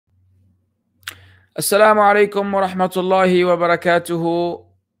السلام عليكم ورحمة الله وبركاته.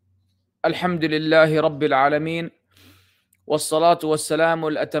 الحمد لله رب العالمين، والصلاة والسلام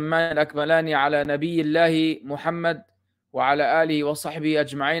الأتمان الأكملان على نبي الله محمد وعلى آله وصحبه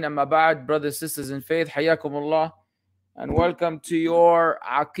أجمعين. أما بعد, brothers and sisters in faith, حياكم الله and welcome to your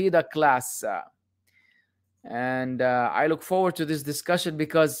Aqidah class. And I look forward to this discussion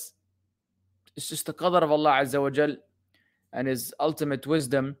because it's just the qadr of Allah Azza wa Jal and His ultimate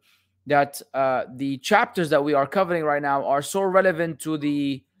wisdom that the chapters that we are covering right now are so relevant to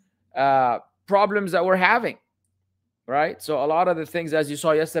the problems that we're having, right? So a lot of the things, as you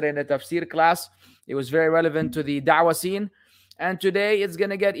saw yesterday in the tafsir class, it was very relevant to the da'wah scene, and today it's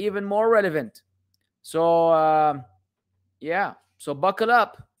going to get even more relevant. So so buckle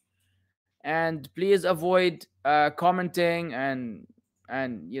up and please avoid commenting and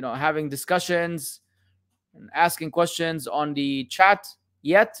having discussions and asking questions on the chat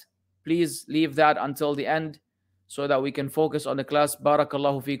yet. Please leave that until the end so that we can focus on the class.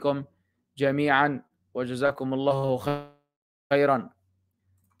 Barakallahu fikum jami'an wa jazakumullahu khairan.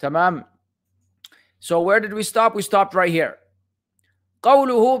 Tamam. So where did we stop? We stopped right here.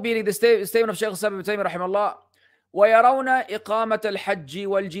 قوله, meaning the statement of Shaykh Islam ibn Taymiyyah rahimahullah, ويرون إقامة الحج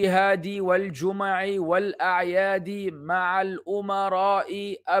والجهاد والجمع والأعياد مع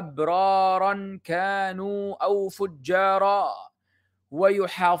الأمراء أبرارا كانوا أو فجارا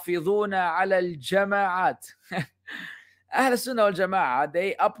ويحافظون على الجماعات. أهل السنة والجماعة,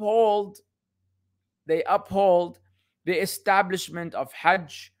 they uphold the establishment of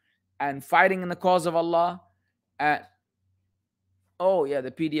Hajj and fighting in the cause of Allah. Oh yeah,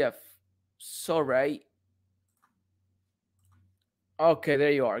 the PDF. So right. Okay,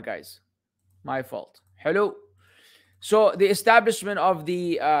 there you are, guys. My fault. Hello. So the establishment of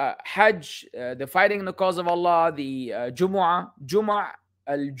the Hajj, the fighting in the cause of Allah, the Jumu'ah,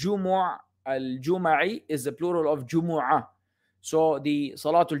 al-Jumu'i is the plural of Jumu'ah. So the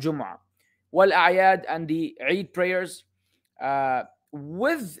Salatul Jumu'ah, wal-A'yad, and the Eid prayers,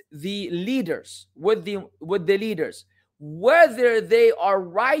 with the leaders, whether they are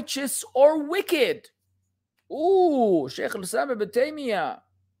righteous or wicked. Ooh, Shaykh al-Islam ibn Taymiyyah.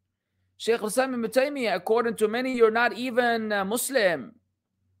 Shaykh al-Islam ibn Taymiyyah, according to many, you're not even Muslim,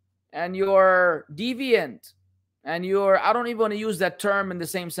 and you're deviant, and I don't even want to use that term in the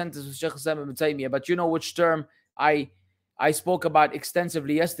same sentence with Shaykh al-Islam ibn Taymiyyah, but you know which term I spoke about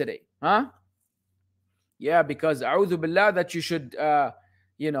extensively yesterday, huh? Yeah, because a'udhu billah, that you should,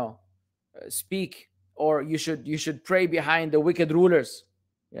 speak, or you should pray behind the wicked rulers.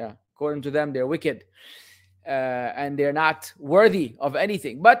 Yeah, according to them, they're wicked. And they're not worthy of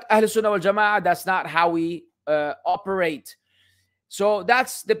anything. But Ahl Sunnah wal Jama'ah, that's not how we operate. So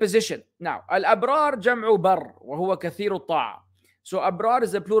that's the position. Now, Al-Abrar jam'u bar, wa huwa kathiru ta'a. So Abrar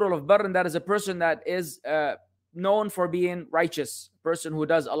is the plural of bar, and that is a person that is known for being righteous, a person who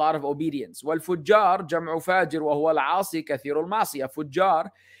does a lot of obedience. Wal-Fujjar jam'u fajir, wa huwa al-'asi kathiru al-ma'siyah. Fujjar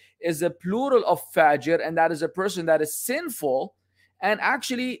is a plural of fajir, and that is a person that is sinful and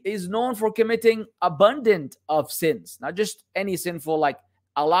actually is known for committing abundant of sins, not just any sinful, like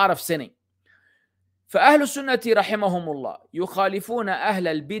a lot of sinning. فأهل السنة رحمهم الله يخالفون أهل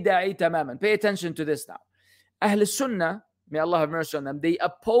البدع تماما. Pay attention to this now. Ahl Sunnah, may Allah have mercy on them, they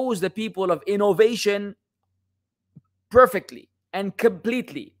oppose the people of innovation perfectly and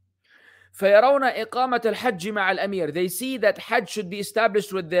completely. فيرون إقامة الحج مع الأمير. They see that Hajj should be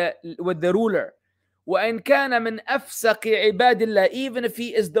established with the ruler. وَإِنْ كَانَ مِنْ أَفْسَقِ عِبَادِ اللَّهِ, even if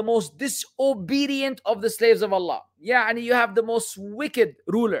he is the most disobedient of the slaves of Allah. Yeah, and you have the most wicked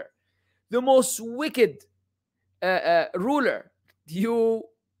ruler, the most wicked ruler. You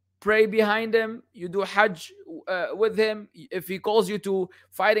pray behind him, you do Hajj with him. If he calls you to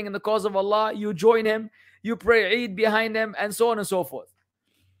fighting in the cause of Allah, you join him, you pray Eid behind him, and so on and so forth.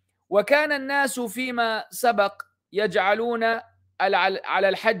 وَكَانَ النَّاسُ فِيمَا سَبَقْ يَجْعَلُونَ على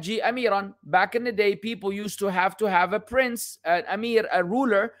الحج أميرا. Back in the day, people used to have a prince, an amir, a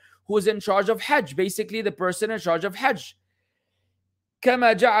ruler who's in charge of Hajj, basically the person in charge of Hajj.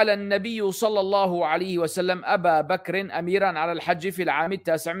 كما جعل النبي صلى الله عليه وسلم أبا بكر أميرا على الحج في العام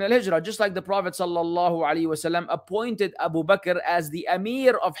التاسع من الهجرة. Just like the Prophet صلى الله عليه وسلم appointed Abu Bakr as the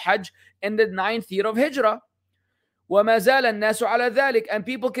amir of Hajj in the 9th year of Hijrah. وما زال الناس على ذلك, and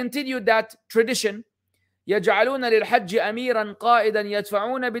people continued that tradition. يجعلون للحج أميرا قائدا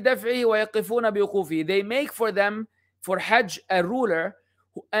يدفعون بدفعه ويقفون بوقوفه. They make for Hajj a ruler,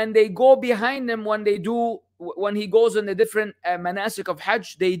 and they go behind him when he goes on the different manasik of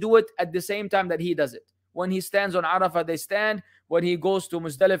Hajj. They do it at the same time that he does it. When he stands on Arafah, they stand. When he goes to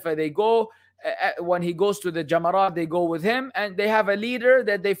Muzdalifah, they go. When he goes to the Jamarat, they go with him, and they have a leader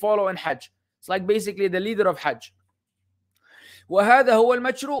that they follow in Hajj. It's like basically the leader of Hajj. وهذا هو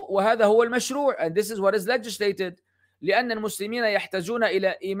المشروع وهذا هو المشروع, and this is what is legislated. لأن المسلمين يحتاجون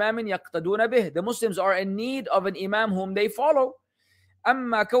إلى إمام يقتدون به. The Muslims are in need of an imam whom they follow.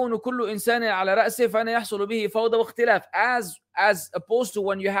 أما كون كل إنسان على رأسه فأنا يحصل به فوضى واختلاف. As opposed to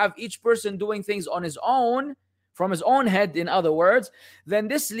when you have each person doing things on his own, from his own head, in other words, then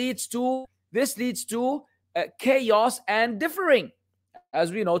this leads to chaos and differing,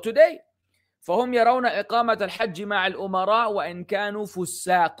 as we know today. فهم يرون إقامة الحج مع الأمراء وإن كانوا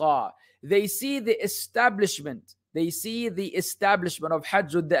فساقا. They see the establishment of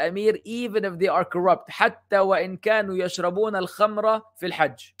Hajj with the Amir even if they are corrupt. حتى وإن كانوا يشربون الخمر في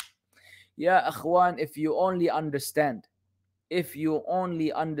الحج. يا أخوان, if you only understand, if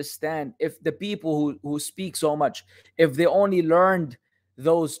the people who speak so much, if they only learned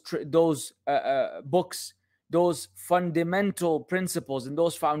those books, those fundamental principles and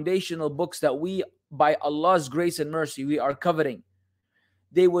those foundational books that we, by Allah's grace and mercy, we are covering,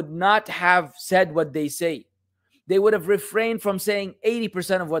 they would not have said what they say. They would have refrained from saying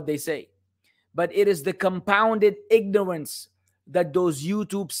 80% of what they say. But it is the compounded ignorance that those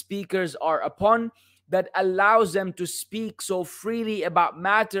YouTube speakers are upon that allows them to speak so freely about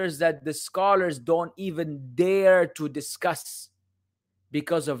matters that the scholars don't even dare to discuss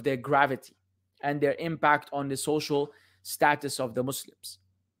because of their gravity and their impact on the social status of the Muslims.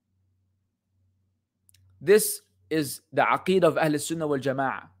 This is the aqeedah of Ahl Sunnah wal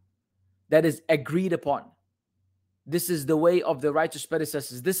Jama'ah that is agreed upon. This is the way of the righteous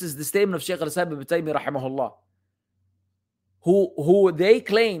predecessors. This is the statement of Shaykh al-Islam ibn Taymiyyah rahimahullah, who they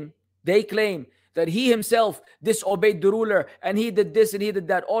claim that he himself disobeyed the ruler and he did this and he did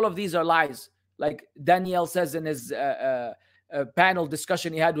that. All of these are lies. Like Daniel says in his panel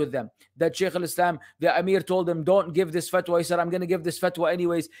discussion he had with them, that Shaykh al-Islam, the Amir, told him, don't give this fatwa. He said, I'm going to give this fatwa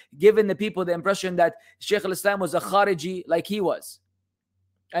anyways, giving the people the impression that Shaykh al-Islam was a Khariji like he was.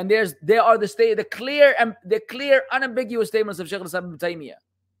 And there are the clear unambiguous statements of Shaykh al-Islam ibn Taymiyyah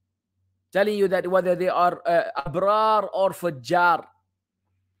telling you that whether they are abrar or fujjar,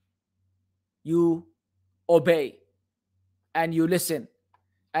 you obey and you listen.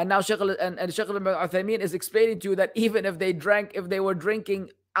 And now Shaykh ibn Uthaymeen is explaining to you that even if they were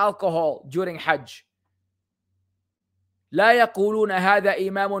drinking alcohol during Hajj, لا يقولون هذا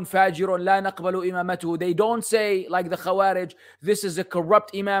إمام فاجر لا نقبل إمامته. They don't say like the Khawarij, this is a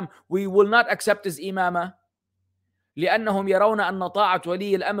corrupt imam, we will not accept his imamah. لأنهم يرون أن طاعة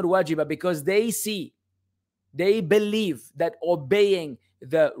ولي الأمر واجبة, because they believe that obeying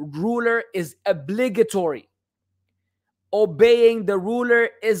the ruler is obligatory. Obeying the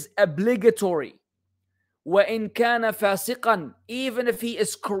ruler is obligatory. وإن كان فاسقا, even if he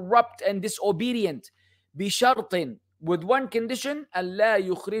is corrupt and disobedient, بشرط, with one condition, ألا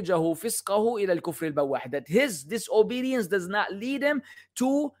يخرجه فسقه إلى الكفر البواح, that his disobedience does not lead him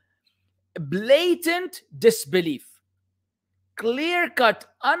to blatant disbelief. Clear-cut,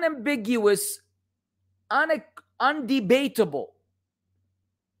 unambiguous, undebatable,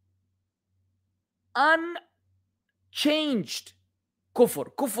 unchanged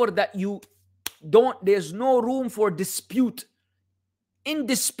kufr that there's no room for dispute,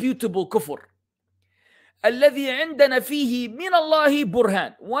 indisputable kufr. الذي عندنا فيه من الله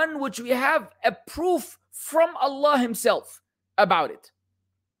برهان, one which we have a proof from Allah himself about it.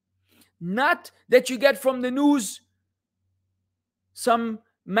 Not that you get from the news, some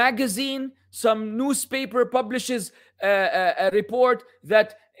magazine, some newspaper publishes a report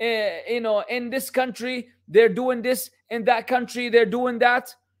that in this country they're doing this, in that country they're doing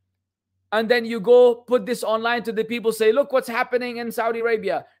that, and then you go put this online to the people, say, look what's happening in Saudi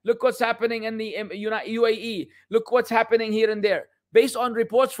Arabia, look what's happening in the UAE, look what's happening here and there, based on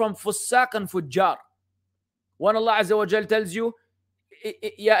reports from Fusaq and Fujjar. When Allah Azza wa Jal tells you,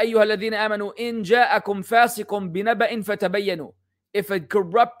 يا أيها الذين آمنوا إن جاءكم فاسق بنبأ فتبينوا. If a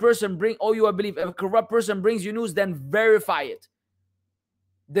corrupt person if a corrupt person brings you news, then verify it.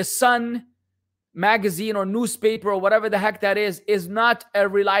 The Sun magazine or newspaper or whatever the heck that is not a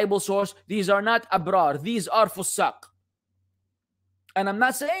reliable source. These are not abrar. These are fusaq. And I'm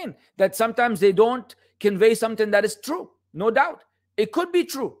not saying that sometimes they don't convey something that is true. No doubt. It could be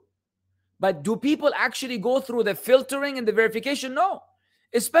true. But do people actually go through the filtering and the verification? No.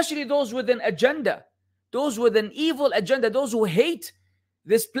 Especially those with an agenda. Those with an evil agenda. Those who hate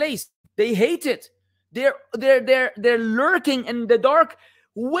this place. They hate it. They're lurking in the dark,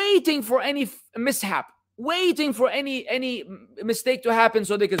 waiting for any mishap, waiting for any mistake to happen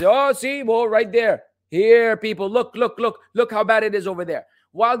so they can say, oh, see, well, right there. Here, people, look how bad it is over there.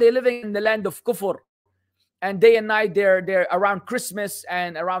 While they're living in the land of kufr and day and night they're around Christmas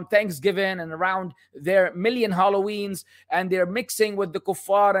and around Thanksgiving and around their million Halloweens, and they're mixing with the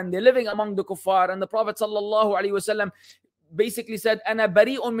kuffar and they're living among the kuffar. And the Prophet sallallahu alaihi wasallam basically said, "Ana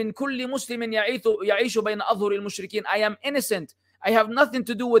bari'un min kulli muslimin ya'ishu bayna adhhuri al-mushrikeen." I am innocent. I have nothing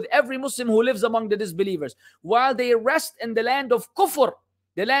to do with every Muslim who lives among the disbelievers, while they rest in the land of kufr,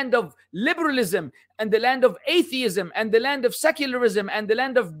 the land of liberalism, and the land of atheism, and the land of secularism, and the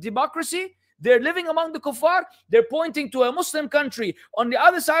land of democracy. They're living among the kuffar. They're pointing to a Muslim country on the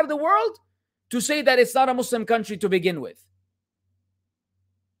other side of the world to say that it's not a Muslim country to begin with.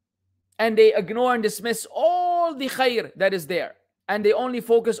 And they ignore and dismiss all the khair that is there. And they only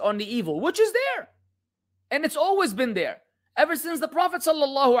focus on the evil, which is there. And it's always been there. Ever since the Prophet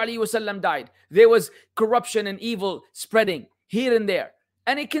ﷺ died, there was corruption and evil spreading here and there.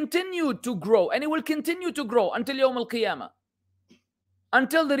 And it continued to grow, and it will continue to grow until Yawm al-Qiyamah,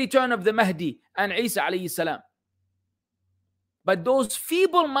 until the return of the Mahdi and Isa alayhi salam. But those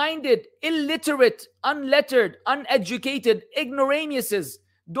feeble-minded, illiterate, unlettered, uneducated ignoramuses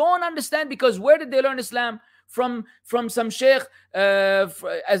don't understand, because where did they learn Islam? From some sheikh,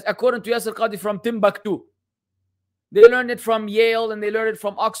 as according to Yasir Qadhi, from Timbuktu. They learned it from Yale, and they learned it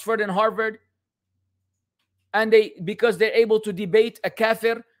from Oxford and Harvard. And because they're able to debate a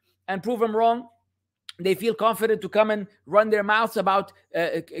kafir and prove him wrong, they feel confident to come and run their mouths about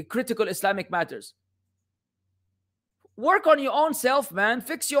critical Islamic matters. Work on your own self, man.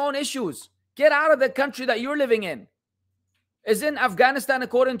 Fix your own issues. Get out of the country that you're living in. Isn't Afghanistan,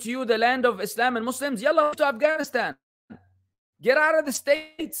 according to you, the land of Islam and Muslims? Yalla to Afghanistan. Get out of the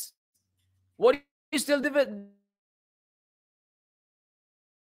States. What are you still doing?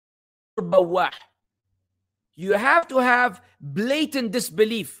 You have to have blatant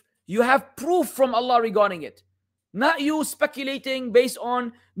disbelief. You have proof from Allah regarding it. Not you speculating based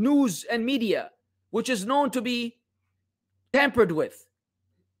on news and media, which is known to be tampered with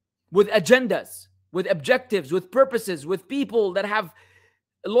agendas, with objectives, with purposes, with people that have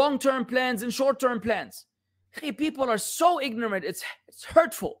long-term plans and short-term plans. People are so ignorant, it's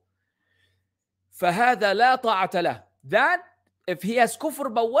hurtful. فَهَذَا لَا طَاعَةَ لَهُ. That, if he has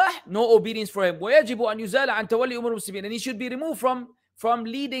kufr bawah, no obedience for him. وَيَجِبُ أَنْ يُزَالَ عَنْ تَوَلِّي أُمُورِ الْمُسْلِمِينَ. And he should be removed from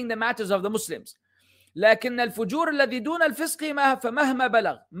leading the matters of the Muslims. لكن الفجور الذي دون الفسق فمهما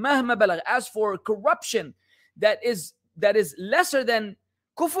بلغ. As for corruption that is lesser than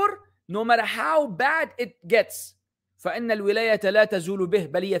kufr, no matter how bad it gets, فإن الولاية لا تزول به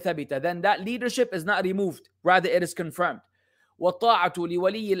بل هي ثابتة. Then that leadership is not removed, rather it is confirmed. والطاعة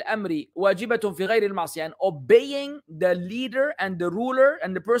لولي الأمر واجبة في غير المعصية. And obeying the leader and the ruler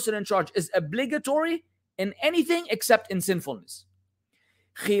and the person in charge is obligatory in anything except in sinfulness.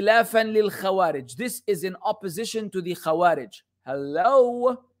 خلافا للخوارج. This is in opposition to the Khawarij.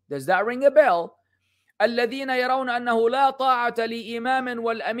 Hello? Does that ring a bell? الذين يرون أنه لا طاعة لإمام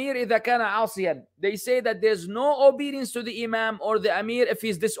والأمير إذا كان عاصيا. They say that there's no obedience to the Imam or the Amir if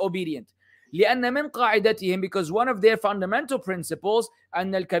he's disobedient. لأن من قاعدتهم, because one of their fundamental principles,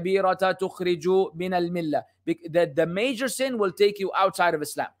 أن الكبيرة تخرج من الملة, that the major sin will take you outside of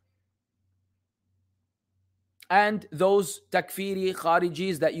Islam. And those takfiri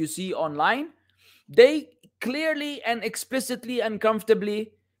kharijis that you see online, they clearly and explicitly and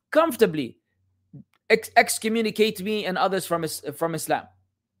comfortably excommunicate me and others from Islam.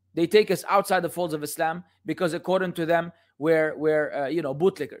 They take us outside the folds of Islam because according to them we're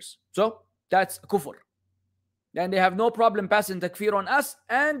bootlickers. So that's kufr. And they have no problem passing takfir on us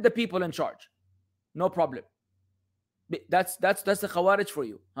and the people in charge. No problem. That's the Khawarij for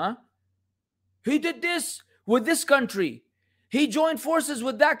you, huh? He did this with this country. He joined forces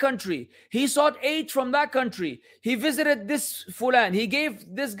with that country. He sought aid from that country. He visited this fulan. He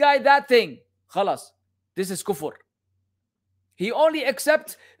gave this guy that thing. Khalas. This is kufr. He only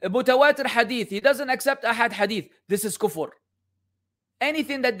accepts mutawatir hadith. He doesn't accept ahad hadith. This is kufr.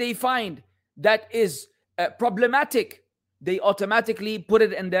 Anything that they find that is problematic, they automatically put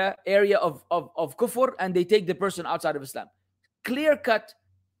it in the area of kufr, and they take the person outside of Islam. Clear-cut,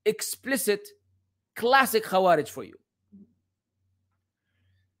 explicit, classic Khawarij for you.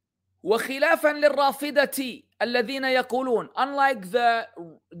 وخلافا للرافضة الذين يقولون, unlike the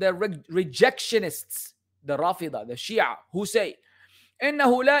rejectionists, the Rafida, the Shia, who say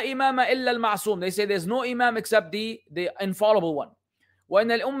إنه لا إمام إلا المعصوم. They say there's no imam except the infallible one.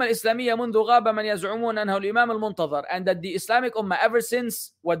 وإن الأمة الإسلامية منذ غاب من يزعمون أنه الإمام المنتظر. And that the Islamic Ummah, ever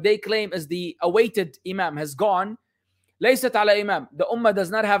since what they claim is the awaited imam has gone, ليست على imam. The Ummah does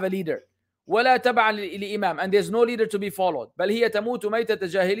not have a leader. ولا تبع لإمام, and there's no leader to be followed. بل هي تموت ميتة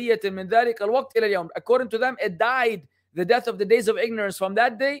جاهلية من ذلك الوقت إلى اليوم. According to them, it died the death of the days of ignorance from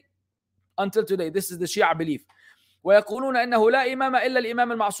that day until today. This is the Shia belief. ويقولون أنه لا إمام إلا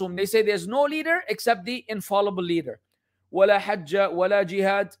الإمام المعصوم. They say there's no leader except the infallible leader. ولا حج ولا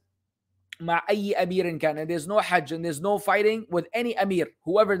جهاد مع أي أمير كان. And there's no hajj and there's no fighting with any amir,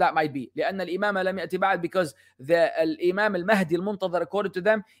 whoever that might be. لأن الإمام لم يأتي بعد, because the الإمام المهدي المنتظر according to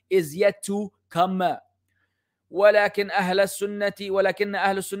them is yet to come. ولكن أهل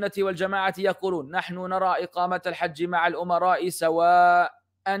السنة والجماعة يقولون نحن نرى إقامة الحج مع الأمراء سواء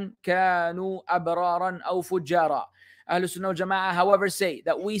كانوا أبرارا أو فجارا. Ahl Sunnah wal Jama'ah, however, say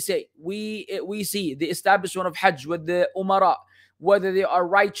that we see the establishment of Hajj with the Umara, whether they are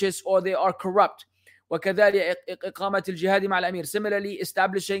righteous or they are corrupt. وكذلك إقامة الجهاد مع الأمير. Similarly,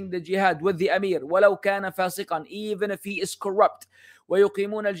 establishing the jihad with the Amir, ولو كان فاسقا, even if he is corrupt.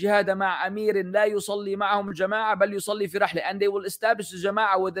 ويقيمون الجهاد مع أمير لا يصلي معهم الجماعة بل يصلي في رحله. And they will establish the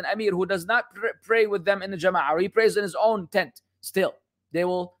Jama'ah with an Amir who does not pray with them in the Jama'ah, or he prays in his own tent. Still, they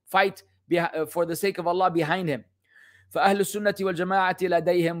will fight for the sake of Allah behind him. فأهل السنة والجماعة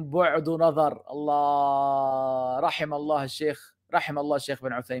لديهم بعد نظر. الله رحم الله الشيخ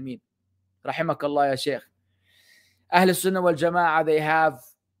بن عثيمين. رحمك الله يا شيخ. أهل السنة والجماعة, they have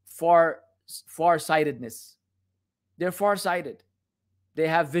far-sightedness. They're far-sighted. They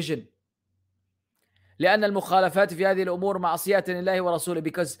have vision. لأن المخالفات في هذه الأمور معصية لله ورسوله,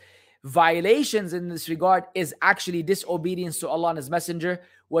 because violations in this regard is actually disobedience to Allah and His Messenger.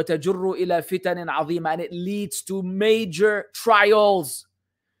 وتجر إلى فتن عظيمة, and it leads to major trials.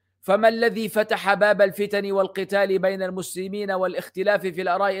 فما الذي فتح باب الفتن والقتال بين المسلمين والاختلاف في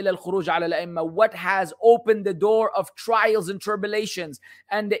الآراء إلى الخروج على الأئمة? What has opened the door of trials and tribulations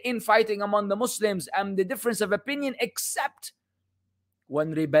and the infighting among the Muslims and the difference of opinion, except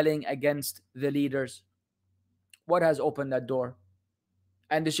when rebelling against the leaders? What has opened that door?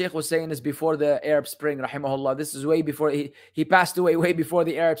 And the Shaykh was saying this before the Arab Spring, rahimahullah. This is way before, he passed away way before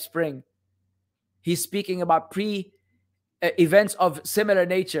the Arab Spring. He's speaking about events of similar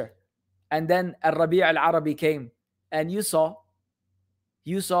nature. And then Al-Rabi' al-Arabi came. And you saw,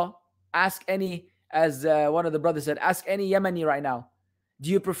 ask any, as one of the brothers said, ask any Yemeni right now. Do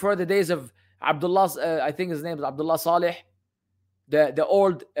you prefer the days of Abdullah, I think his name is Abdullah Saleh, the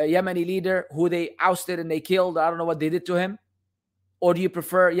old Yemeni leader who they ousted and they killed? I don't know what they did to him. Or do you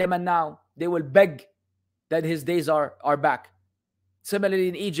prefer Yemen now? They will beg that his days are back. Similarly,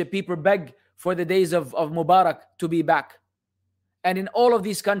 in Egypt, people beg for the days of Mubarak to be back. And in all of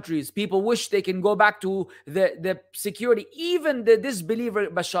these countries, people wish they can go back to the security. Even the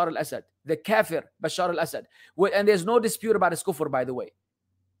disbeliever Bashar al-Assad, the kafir Bashar al-Assad. And there's no dispute about his kufr, by the way.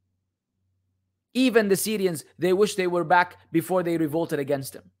 Even the Syrians, they wish they were back before they revolted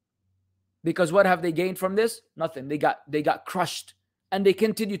against him. Because what have they gained from this? Nothing. They got crushed. And they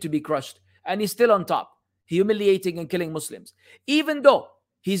continue to be crushed. And he's still on top, humiliating and killing Muslims. Even though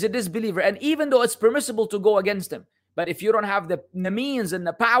he's a disbeliever, and even though it's permissible to go against him. But if you don't have the means and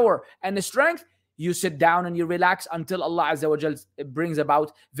the power and the strength, you sit down and you relax until Allah Azza wa Jal brings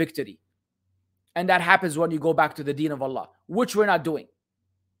about victory. And that happens when you go back to the deen of Allah, which we're not doing.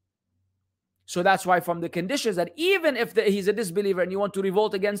 So that's why from the conditions that even if he's a disbeliever and you want to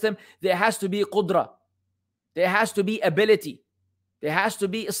revolt against him, there has to be qudra. There has to be ability. There has to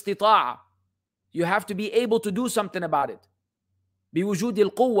be istita'a. You have to be able to do something about it. بوجود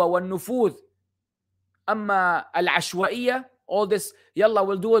القوة والنفوذ. أما العشوائية, all this, yalla,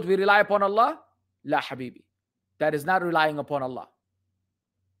 we'll do it, we rely upon Allah. La habibi. That is not relying upon Allah.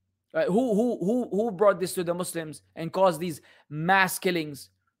 Who brought this to the Muslims and caused these mass killings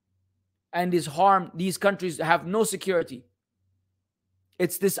and this harm? These countries have no security.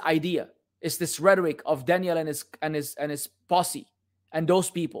 It's this idea. It's this rhetoric of Daniel and his posse. And those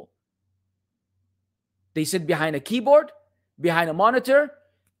people, they sit behind a keyboard, behind a monitor,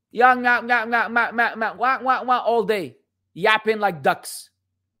 all day, yapping like ducks.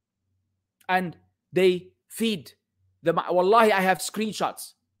 And they feed the. Wallahi, I have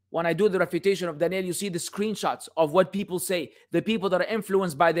screenshots. When I do the refutation of Daniel, you see the screenshots of what people say. The people that are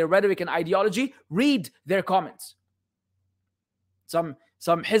influenced by their rhetoric and ideology, read their comments. Some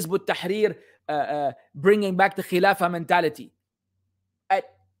Hizb ut-Tahrir bringing back the Khilafah mentality.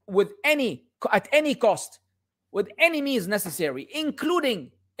 At any cost, with any means necessary,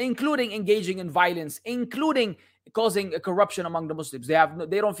 including engaging in violence, including causing a corruption among the Muslims.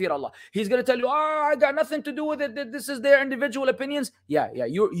 They don't fear Allah. He's going to tell you, "Oh, I got nothing to do with it. This is their individual opinions." Yeah.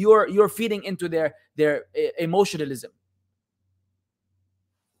 You're feeding into their emotionalism.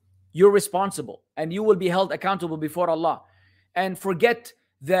 You're responsible, and you will be held accountable before Allah. And forget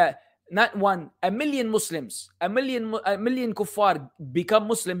a million Muslims, a million kuffar become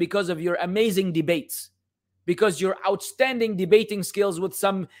Muslim because of your amazing debates, because your outstanding debating skills with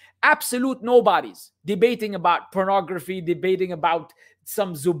some absolute nobodies, debating about pornography, debating about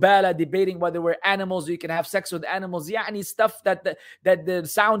some zubala, debating whether we're animals or you can have sex with animals. Yani stuff that the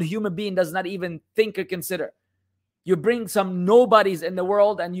sound human being does not even think or consider. You bring some nobodies in the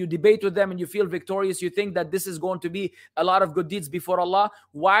world and you debate with them and you feel victorious. You think that this is going to be a lot of good deeds before Allah,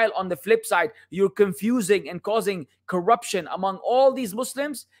 while on the flip side, you're confusing and causing corruption among all these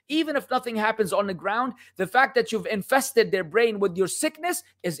Muslims. Even if nothing happens on the ground, the fact that you've infested their brain with your sickness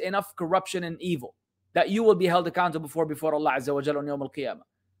is enough corruption and evil that you will be held accountable for before Allah Azza wa Jalla on Yawm al-Qiyamah.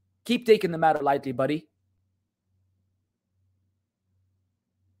 Keep taking the matter lightly, buddy.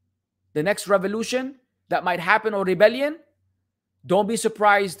 The next revolution that might happen or rebellion, don't be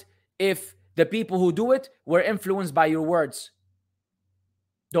surprised if the people who do it were influenced by your words.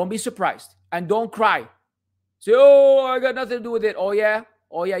 Don't be surprised and don't cry. Say, oh, I got nothing to do with it. Oh yeah,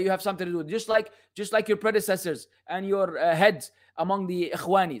 you have something to do with it. Just like your predecessors and your heads among the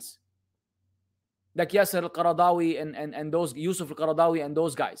Ikhwanis, like Yasser al-Qaradawi and those Yusuf al-Qaradawi and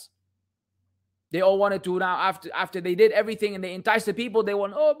those guys. They all wanted to now, after they did everything and they enticed the people, they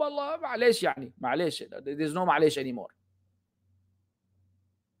want, oh, Allah, معلش يعني, معلش. There's no معلش anymore.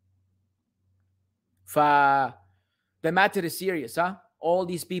 The matter is serious, huh? All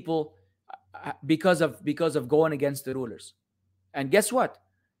these people, because of going against the rulers. And guess what?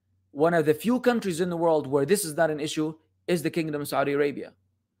 One of the few countries in the world where this is not an issue is the Kingdom of Saudi Arabia.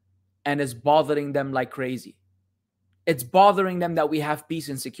 And it's bothering them like crazy. It's bothering them that we have peace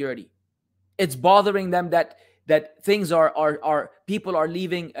and security. It's bothering them that things are people are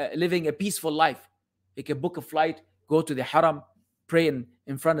living a peaceful life. They can book a flight, go to the Haram, pray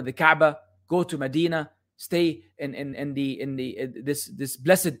in front of the Kaaba, go to Medina, stay in this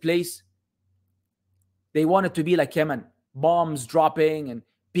blessed place. They want it to be like Yemen, bombs dropping and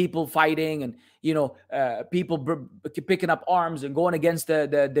people fighting and people picking up arms and going against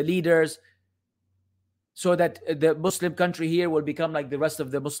the leaders, so that the Muslim country here will become like the rest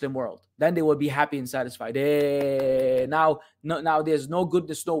of the Muslim world. Then they will be happy and satisfied. Now there's no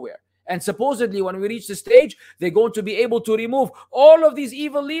goodness nowhere. And supposedly when we reach the stage, they're going to be able to remove all of these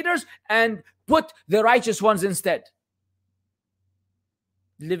evil leaders and put the righteous ones instead.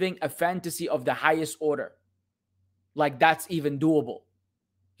 Living a fantasy of the highest order. Like that's even doable.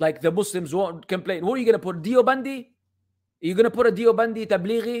 Like the Muslims won't complain. Who are you going to put? Deobandi? Are you going to put a Deobandi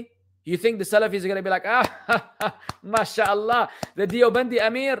Tablighi? You think the Salafis are going to be like, mashallah, the Deobandi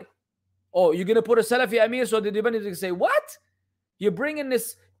Amir? Oh, you're going to put a Salafi Amir so the Deobandi is going to say, what? You're bringing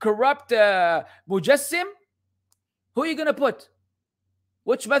this corrupt Mujassim? Who are you going to put?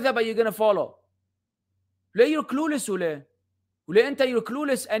 Which madhab are you going to follow? You're clueless. You're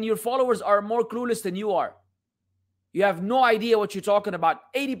clueless and your followers are more clueless than you are. You have no idea what you're talking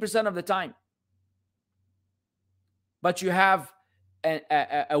about 80% of the time. But you have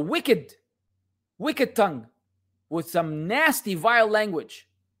a wicked tongue with some nasty, vile language.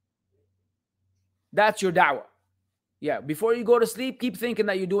 That's your da'wah. Yeah, before you go to sleep, keep thinking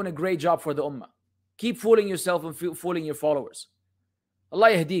that you're doing a great job for the ummah. Keep fooling yourself and fooling your followers.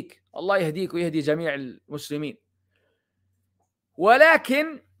 Allah yahdik. Allah yahdik wa yahdi jami' al-muslimin.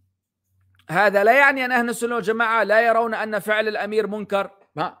 ولكن هذا لا يعني أن أهل السنة والجماعة لا يرون أن فعل الأمير منكر.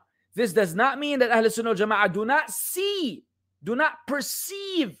 This does not mean that Ahl Sunnah wal Jama'ah do not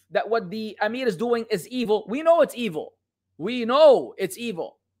perceive that what the Amir is doing is evil. We know it's evil.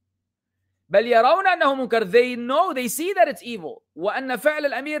 بل يرون أنه منكر. They see that it's evil. وأن فعل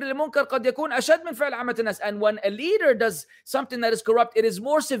الأمير المنكر قد يكون أشد من فعل عامة الناس. And when a leader does something that is corrupt, it is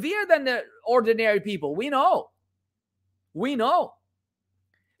more severe than the ordinary people. We know.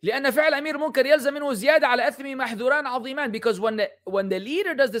 لأن فعل أمير منكر يلزم منه زيادة على أثم محذوران عظيمان. Because when the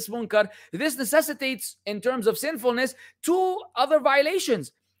leader does this munkar, this necessitates, in terms of sinfulness, two other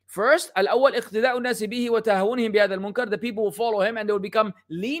violations. First, الأول اقتداء الناس به وتهاونهم بهذا المنكر. The people will follow him and they will become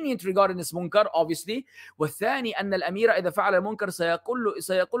lenient regarding this munkar, obviously. والثاني أن الأمير إذا فعل المنكر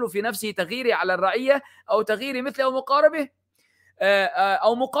سيقل في نفسه تغييره على الرعية أو تغيير مثله أو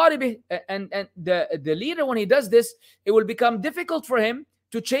مقاربه. And the leader, when he does this, it will become difficult for him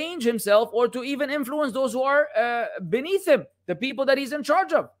to change himself or to even influence those who are beneath him, the people that he's in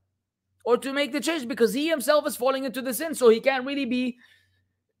charge of, or to make the change, because he himself is falling into the sin. So he can't really be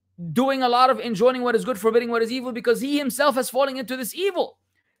doing a lot of enjoining what is good, forbidding what is evil, because he himself is falling into this evil.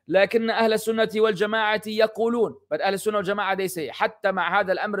 لكن أهل السنة والجماعة يقولون, but أهل السنة والجماعة, they say, حتى مع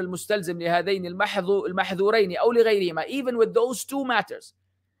هذا الأمر المستلزم لهذين المحذورين أو لغيرهما, even with those two matters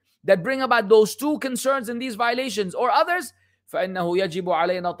that bring about those two concerns and these violations or others, فإنه يجب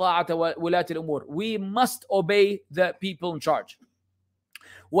علينا طاعة ولاة الأمور. We must obey the people in charge.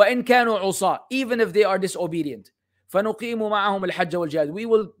 وإن كانوا عصاة, even if they are disobedient. فنقيم معهم الحج والجهاد. We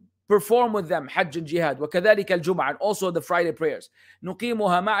will perform with them حج and jihad وكذلك الجمعة, and also the Friday prayers.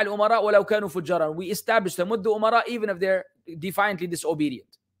 نقيمها مع الأمراء ولو كانوا فجارا. We establish them with the umara even if they're defiantly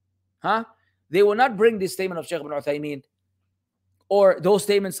disobedient. They will not bring this statement of Shaykh ibn Uthaymeen or those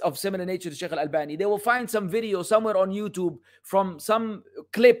statements of similar nature to Shaykh al-Albani. They will find some video somewhere on YouTube from some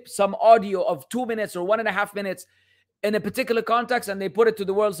clip, some audio of 2 minutes or 1.5 minutes in a particular context, and they put it to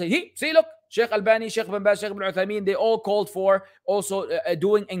the world, say, hey, see, look, Shaykh Albani, Shaykh Ibn Baz, Shaykh Ibn Uthaymeen, they all called for also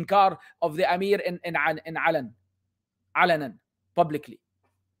doing inkar of the Amir in alanan, publicly.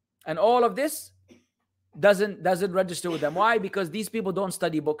 And all of this doesn't register with them. Why? Because these people don't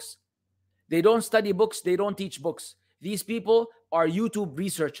study books. They don't study books. They don't teach books. These people are YouTube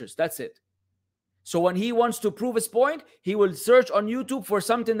researchers. That's it. So when he wants to prove his point, he will search on YouTube for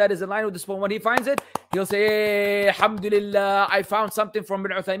something that is in line with this point. When he finds it, he'll say, hey, alhamdulillah, I found something from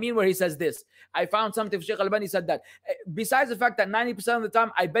Ibn Uthaymeen where he says this. I found something from Shaykh Albani said that. Besides the fact that 90% of the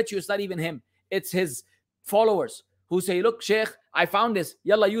time, I bet you it's not even him. It's his followers who say, look, Shaykh, I found this.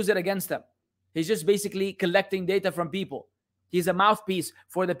 Yalla, use it against them. He's just basically collecting data from people. He's a mouthpiece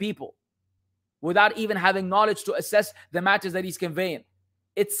for the people without even having knowledge to assess the matters that he's conveying.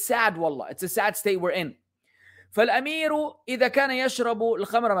 It's sad, wallah. It's a sad state we're in. فالأمير إذا كان يشرب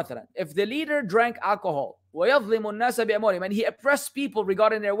الخمر مثلا. If the leader drank alcohol ويظلم الناس بأموالهم, and he oppressed people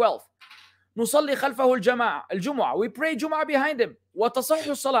regarding their wealth, نصلي خلفه الجمعة. We pray Jum'ah behind him. وتصح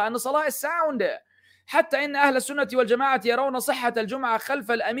الصلاة. And the salah is sound. حتى إن أهل السنة والجماعة يرون صحة الجمعة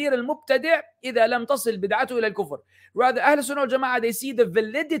خلف الأمير المبتدع إذا لم تصل بدعته إلى الكفر. Rather, أهل السنة والجماعة, they see the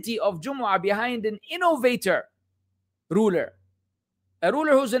validity of Jum'ah behind an innovator ruler. A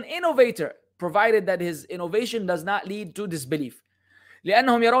ruler who's an innovator, provided that his innovation does not lead to disbelief.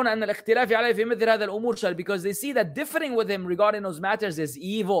 لأنهم يرون أن الاختلاف عليه في مثل هذا الأمور شر, because they see that differing with him regarding those matters is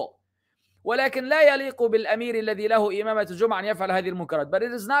evil. ولكن لا يليق بالأمير الذي له إمامة الجمعة أن يفعل هذه المنكرات. But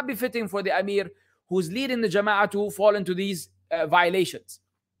it is not befitting for the Amir who's leading the Jama'ah to fall into these violations.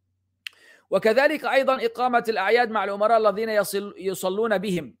 وكذلك أيضا إقامة الأعياد مع الأمراء الذين يصلون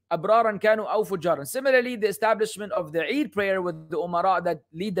بهم أبرارا كانوا أو فجارا. Similarly, the establishment of the Eid prayer with the umara that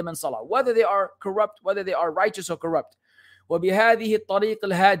lead them in salah, whether they are corrupt, whether they are righteous or corrupt. وبهذه الطريق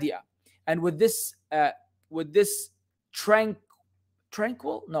الهادئة, and with this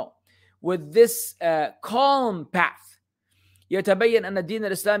calm path, يتبين أن الدين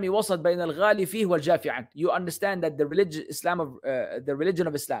الإسلامي وسط بين الغالي فيه والجافي عنه. You understand that the religion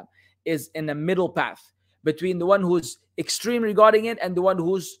of Islam is in a middle path between the one who's extreme regarding it and the one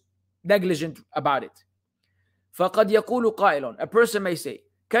who's negligent about it. فقد يقول قائل, a person may say,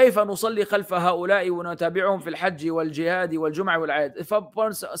 كيف نصلي خلف هؤلاء ونتابعهم في الحج والجهاد والجمعة والعيد. If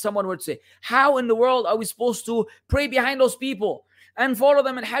someone would say, how in the world are we supposed to pray behind those people and follow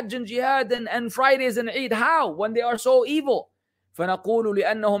them in Hajj and Jihad and Fridays and Eid? How? When they are so evil. فنقول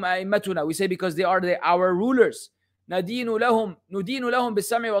لأنهم أئمتنا. We say because they are our rulers. ندين لهم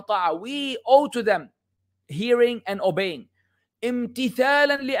بالسمع والطاعة. We owe to them hearing and obeying.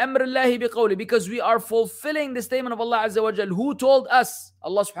 امتثالا لأمر الله بقوله, because we are fulfilling the statement of Allah Azza wa Jal, who told us,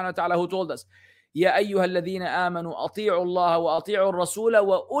 Allah subhanahu wa ta'ala, who told us, يا أيها الذين آمنوا أطيعوا الله وأطيعوا الرسول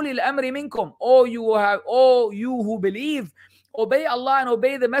وأولي الأمر منكم. All you who believe, obey Allah and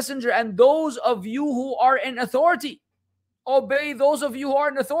obey the messenger, and those of you who are in authority, obey those of you who are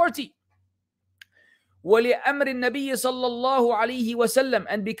in authority. ولأمر النبي صلى الله عليه وسلم,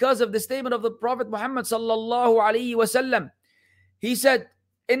 and because of the statement of the Prophet Muhammad صلى الله عليه وسلم, he said,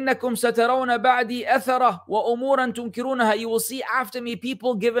 إنكم سترون بعدي أثرة وأمورا تنكرونها. You will see after me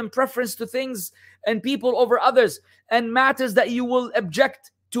people giving preference to things and people over others, and matters that you will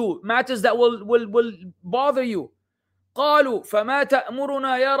object to, matters that will bother you. قالوا فما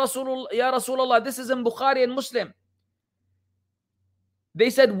تأمرنا يا رسول الله. This is in Bukhari and Muslim.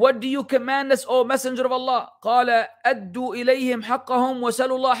 They said, what do you command us, O Messenger of Allah? قال أدوا إليهم حقهم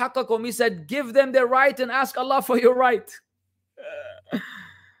وسلوا الله حقكم. He said, give them their right and ask Allah for your right.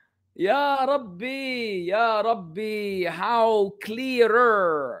 Ya Rabbi, how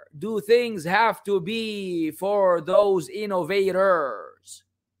clearer do things have to be for those innovators?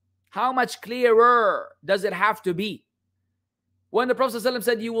 How much clearer does it have to be? When the Prophet ﷺ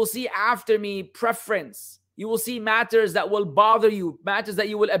said, you will see after me preference, you will see matters that will bother you, matters that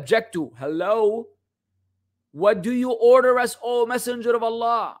you will object to. Hello? What do you order us, O Messenger of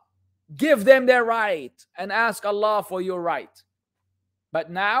Allah? Give them their right and ask Allah for your right. But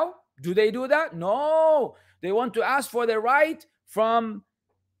now, do they do that? No. They want to ask for their right from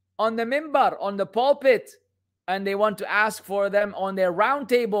on the minbar, on the pulpit, and they want to ask for them on their round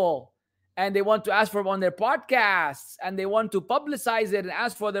table, and they want to ask for them on their podcasts, and they want to publicize it and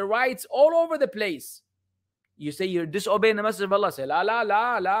ask for their rights all over the place. You say you're disobeying the Messenger of Allah. Say,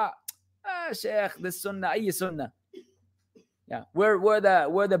 la. Sheikh, this sunnah, أي sunnah. Yeah, we're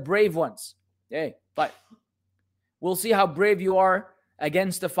the brave ones. Hey, but we'll see how brave you are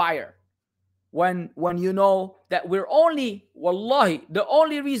against the fire. When you know that we're only, wallahi, the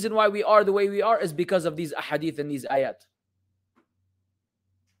only reason why we are the way we are is because of these ahadith and these ayat.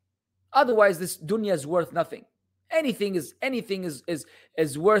 Otherwise, this dunya is worth nothing. Anything is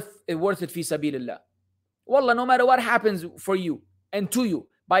worth it fi sabilillah. Wallah, no matter what happens for you and to you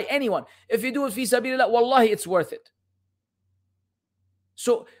by anyone, if you do it fi sabilillah, wallahi, it's worth it.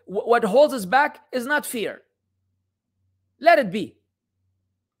 So what holds us back is not fear. Let it be.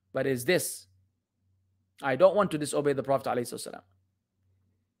 But is this: I don't want to disobey the Prophet ﷺ.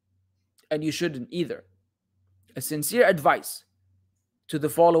 And you shouldn't either. A sincere advice to the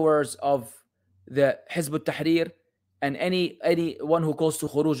followers of the Hizb ut-Tahrir and anyone who calls to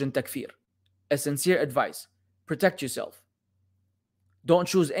khuruj and takfir. A sincere advice: protect yourself. Don't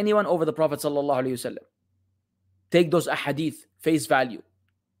choose anyone over the Prophet ﷺ. Take those ahadith face value.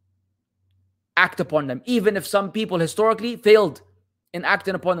 Act upon them. Even if some people historically failed in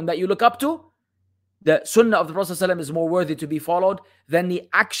acting upon them that you look up to, the sunnah of the Prophet ﷺ is more worthy to be followed than the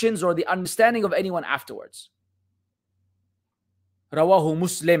actions or the understanding of anyone afterwards. رواه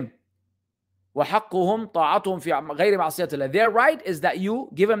مسلم وحقهم طاعتهم في غير معصية الله. Their right is that you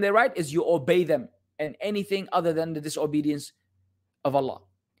give them their right is you obey them, and anything other than the disobedience of Allah.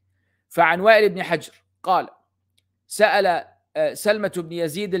 فعن وائل بن حجر قال سأل سلمة بن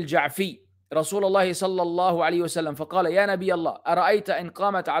يزيد الجعفي رسول الله صلى الله عليه وسلم فقال يا نبي الله أرأيت إن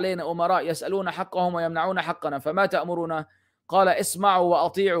قامت علينا أمراء يسألون حقهم ويمنعون حقنا فما تأمرنا؟ قال اسمعوا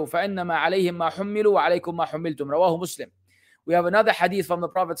وأطيعوا فإنما عليهم ما حملوا وعليكم ما حملتم. رواه مسلم. We have another hadith from the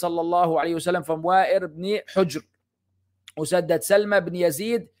Prophet sallallahu alaihi wasallam from Wa'ir ibn Hujr, who said that Salma ibn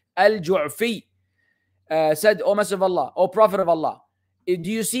Yazid al-Ju'fi said, O Messenger of Allah, O Prophet of Allah,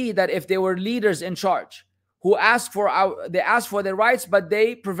 do you see that if there were leaders in charge who ask for their rights, but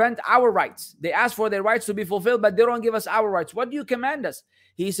they prevent our rights? They ask for their rights to be fulfilled, but they don't give us our rights. What do you command us?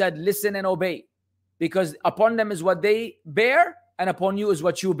 He said, listen and obey, because upon them is what they bear, and upon you is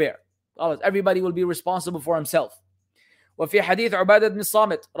what you bear. Everybody will be responsible for himself. وفي حديث عبادة بن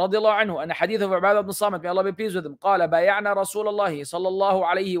الصامت رضي الله عنه أن حديث عبادة بن الصامت, may Allah be pleased with him, قال بايعنا رسول الله صلى الله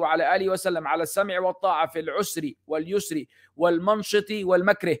عليه وعلى آله وسلم على السمع والطاعة في العسر واليسر والمنشط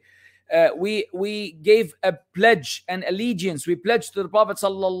والمكره. We gave a pledge and allegiance. We pledged to the Prophet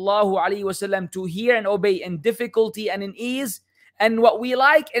sallallahu alaihi wasallam to hear and obey in difficulty and in ease, and what we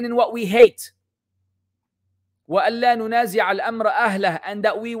like and in what we hate. وألا ننازع الأمر أهله, and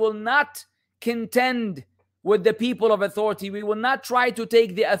that we will not contend with the people of authority. We will not try to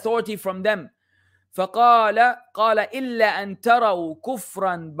take the authority from them. فقال إلا أن تروا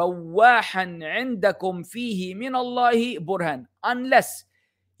كفرا بواحا عندكم فيه من الله برهان. Unless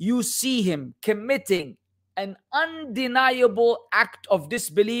you see him committing an undeniable act of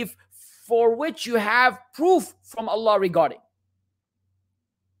disbelief for which you have proof from Allah regarding.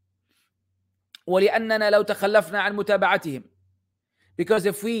 ولأننا لو تخلفنا عن متابعتهم, because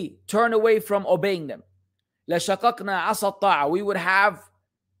if we turn away from obeying them, لشققنا عصا الطاعة, we would have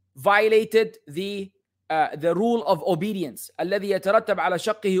violated the rule of obedience. الذي يترتب على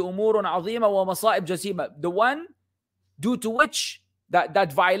شقه أمور عظيمة ومصائب جسيمة, the one due to which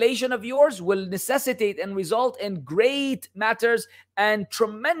that violation of yours will necessitate and result in great matters and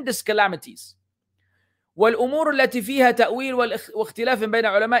tremendous calamities. والأمور التي فيها تأويل واختلاف بين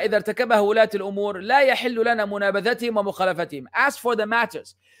علماء إذا ارتكبها ولاة الأمور لا يحل لنا منابذتهم ومخالفتهم. As for the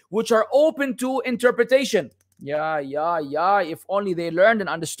matters which are open to interpretation, if only they learned and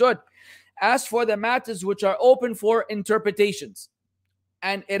understood. As for the matters which are open for interpretations,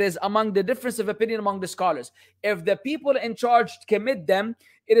 and it is among the difference of opinion among the scholars, if the people in charge commit them,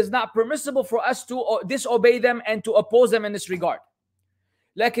 it is not permissible for us to disobey them and to oppose them in this regard.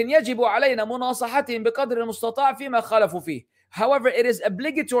 لكن يجب علينا مناصحتهم بقدر المستطاع فيما خالفوا فيه. However, it is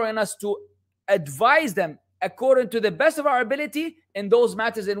obligatory on us to advise them according to the best of our ability in those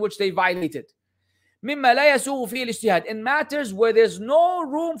matters in which they violated. مما لا يسوغ فيه الاجتهاد, in matters where there's no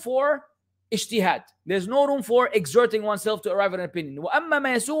room for ijtihad, there's no room for exerting oneself to arrive at an opinion. وأما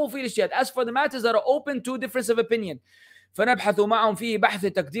ما يسوغ فيه الاجتهاد, as for the matters that are open to difference of opinion, فنبحث معهم فيه بحث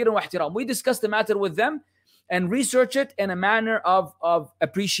تقدير واحترام. We discuss the matter with them and research it in a manner of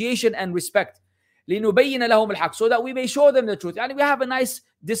appreciation and respect. لنبين لهم الحق, so that we may show them the truth. And we have a nice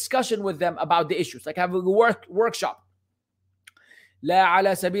discussion with them about the issues, like have a workshop. لا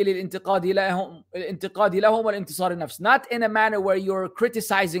على سبيل الانتقاد لهم والانتصار النفس, not in a manner where you're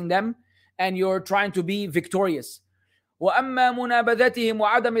criticizing them and you're trying to be victorious. وأما منابذتهم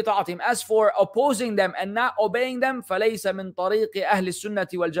وعدم طاعتهم, as for opposing them and not obeying them, فليس من طريق أهل السنة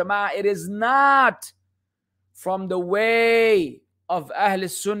والجماعة, it is not from the way of أهل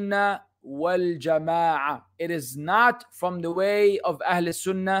السنة والجماعة. It is not from the way of أهل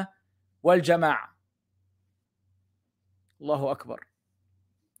السنة والجماعة. الله أكبر.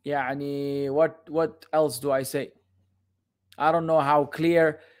 يعني what else do I say? I don't know how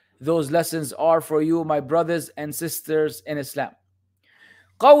clear those lessons are for you, my brothers and sisters in Islam.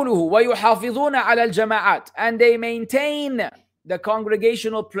 قوله ويحافظون على الجماعات, and they maintain the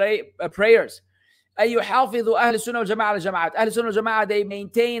congregational prayers. أي يحافظ أهل السنة والجماعة على الجماعات. أهل السنة والجماعة, they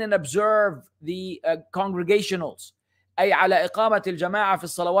maintain and observe the congregationals. أي على إقامة الجماعة في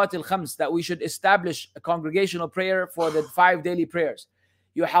الصلوات الخمس, that we should establish a congregational prayer for the 5 daily prayers.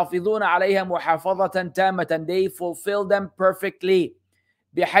 يحافظون عليها محافظة تامة, they fulfill them perfectly.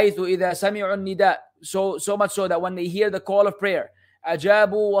 بحيث إذا سمعوا النداء, so much so that when they hear the call of prayer,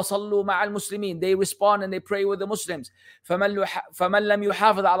 أجابوا وصلوا مع المسلمين, they respond and they pray with the Muslims. فمن لم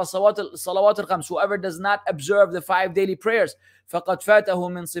يحافظ على الصلوات الخمس, whoever does not observe the 5 daily prayers, فقد فاته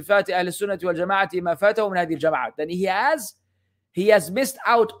من صفات أهل السنة والجماعة ما فاته من هذه الجماعات. Then he has missed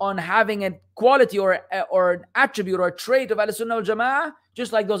out on having a quality or an attribute or a trait of أهل السنة والجماعة,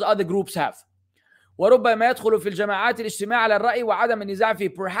 just like those other groups have. وربما يدخل في الجماعات الاجتماع على الرأي وعدم النزاع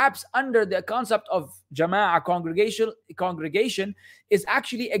فيه. Perhaps under the concept of جماعة, congregation is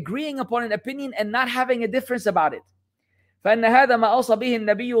actually agreeing upon an opinion and not having a difference about it. فإن هذا ما أوصى به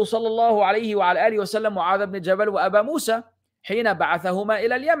النبي صلى الله عليه وعلى آله وسلم معاذ بن جبل وأبا موسى حين بعثهما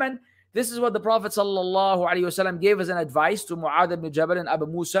إلى اليمن. This is what the Prophet صلى الله عليه وسلم gave as an advice to Mu'adh ibn Jabal and Abu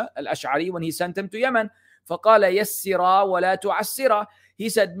Musa al-Ash'ari when he sent them to Yemen. فقال يسرا ولا تعسرا. He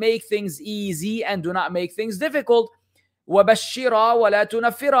said, make things easy and do not make things difficult. وَبَشِّرَا وَلَا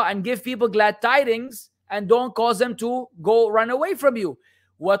تُنَفِّرَا, and give people glad tidings and don't cause them to run away from you.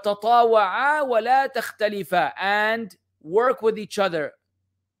 وَتَطَاوَعَا وَلَا تَخْتَلِفَا, and work with each other.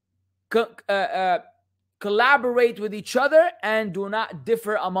 Collaborate with each other and do not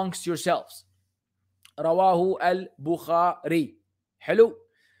differ amongst yourselves. رواه البخاري. حلو.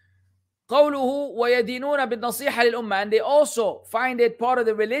 قوله ويدينون بالنصيحة للأمة, and they also find it part of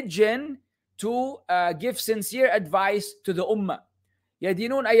the religion to give sincere advice to the ummah.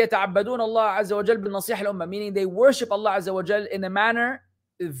 يدينون أي يتعبدون الله عز وجل بالنصيحة للأمة, meaning they worship Allah عز وجل in a manner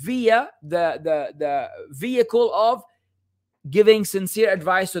via the vehicle of giving sincere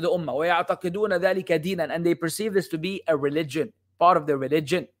advice to the ummah. ويعتقدون ذلك دينا, and they perceive this to be a religion, part of their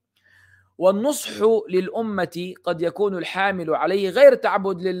religion. والنصح للأمة قد يكون الحامل عليه غير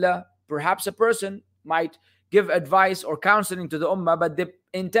التعبد لله. Perhaps a person might give advice or counseling to the ummah, but the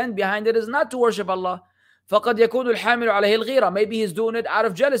intent behind it is not to worship Allah. فقد يكون الحامل عليه الغيرة, maybe he's doing it out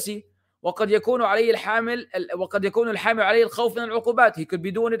of jealousy. وقد يكون الحامل عليه الخوف من العقوبات, he could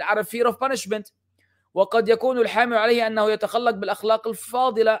be doing it out of fear of punishment. وقد يكون الحامل عليه أنه يتخلق بالأخلاق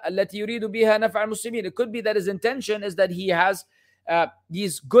الفاضلة التي يريد بها نفع المسلمين. It could be that his intention is that he has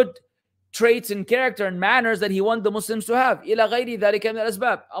these good traits and character and manners that he wants the Muslims to have. إلى غير ذلك من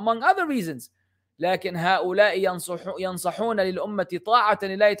الأسباب, among other reasons. لكن هؤلاء ينصحون للأمة طاعة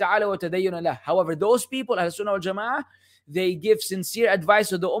لله تعالى وتدين له. However, those people, أهل السنة والجماعة, they give sincere advice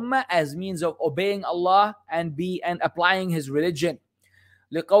to the ummah as means of obeying Allah and applying his religion.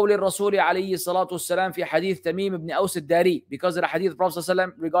 لقول الرسول عليه الصلاة والسلام في حديث تميم بن أوس الداري, because of the hadith of the Prophet صلى الله عليه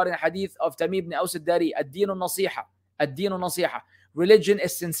وسلم regarding the hadith of Tamim ibn Aws al-Dari, الدين النصيحة. Religion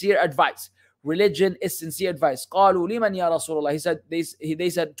is sincere advice. Religion is sincere advice. قالوا لمن يا رسول الله? They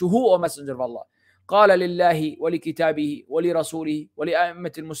said, to who, O Messenger of Allah? قال لله ولكتابه ولرسوله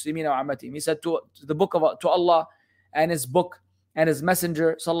ولأئمة المسلمين وعامتهم. He said to Allah and his book and his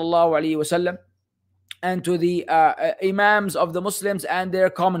messenger sallallahu alaihi wasallam, and to the imams of the Muslims and their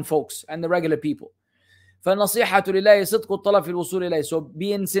common folks and the regular people. فالنصيحة لله صدق الطلب في الوصول إليه. So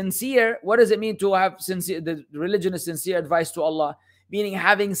being sincere, what does it mean to have sincere? The religion is sincere advice to Allah, meaning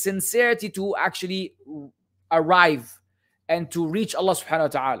having sincerity to actually arrive and to reach Allah subhanahu wa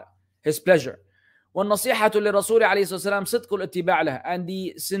ta'ala, His pleasure. والنصيحة للرسول عليه الصلاة والسلام صدق الاتباع له. And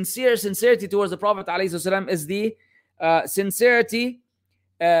the sincerity towards the Prophet عليه الصلاة والسلام is the sincerity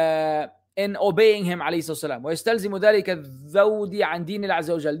in obeying him عليه الصلاة والسلام. ويستلزم ذلك الذود عن دين الله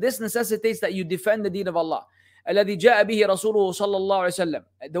عز وجل. This necessitates that you defend the deen of Allah الذي جاء به رسوله صلى الله عليه وسلم,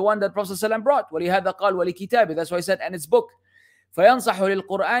 the one that Prophet صلى الله عليه وسلم brought. ولهذا قال ولكتابه, that's why he said, and its book. فينصح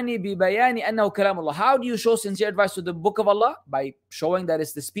للقرآن ببيان أنه كلام الله. How do you show sincere advice to the book of Allah? By showing that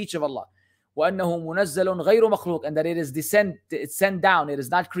it's the speech of Allah. وأنه منزل غير مخلوق, and that it is it's sent down, it is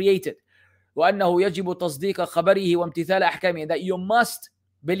not created. وأنه يجب تصديق خبره وامتثال أحكامه, that you must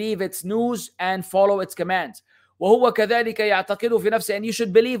believe its news and follow its commands. وهو كذلك يعتقد في نفسه, and you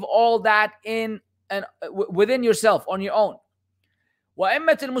should believe all that in and within yourself on your own.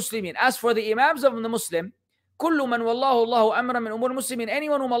 وأئمة المسلمين, as for the imams of the Muslim, كل من والله الله أمر من أمور المسلمين,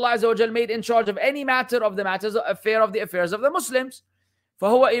 anyone whom Allah Azza wa Jal made in charge of any matter of the matters, affair of the affairs of the Muslims,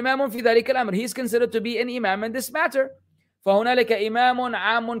 فهو إمام في ذلك الأمر, he is considered to be an imam in this matter. فهنالك إمام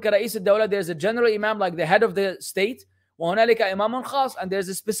عام كرئيس الدولة, there's a general imam like the head of the state, وهنالك إمام خاص, and there's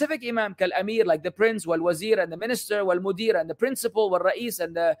a specific imam كالأمير like the prince, والوزير and the minister, والمدير and the principal, والرئيس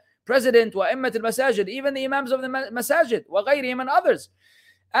and the president, وأئمة المساجد, even the imams of the masajid, وغيرهم and others.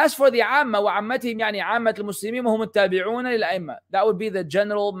 As for the عامة وعامتهم, يعني عامة المسلمين وهم التابعون للأئمة, that would be the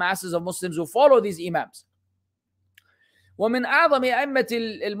general masses of Muslims who follow these imams. ومن أعظم أئمة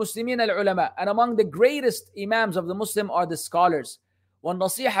المسلمين العلماء, and among the greatest imams of the Muslim are the scholars.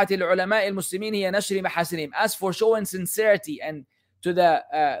 والنصيحة للعلماء المسلمين هي نشر محاسنهم, as for showing sincerity and to the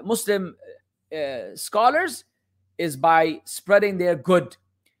Muslim scholars is by spreading their good,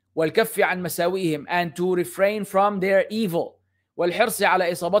 والكف عن مساوئهم, and to refrain from their evil, والحرص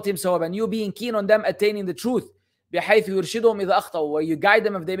على إصابتهم صوابا, and you being keen on them attaining the truth, بحيث يرشدهم إذا أخطأوا, where you guide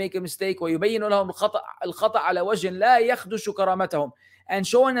them if they make a mistake, ويبين لهم الخطأ على وجه لا يخدش كرامتهم, and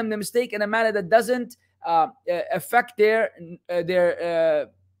showing them the mistake in a manner that doesn't affect their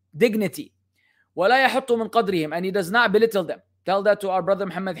dignity, ولا يحط من قدرهم, and he does not belittle them. Tell that to our brother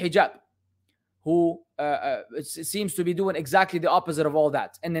Muhammad Hijab, who seems to be doing exactly the opposite of all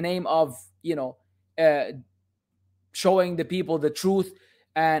that in the name of, showing the people the truth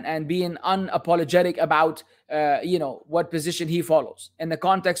and being unapologetic about what position he follows. In the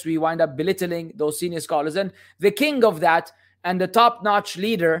context, we wind up belittling those senior scholars. And the king of that and the top-notch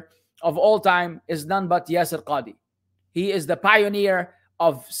leader of all time is none but Yasir Qadi. He is the pioneer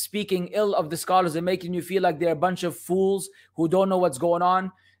of speaking ill of the scholars and making you feel like they're a bunch of fools who don't know what's going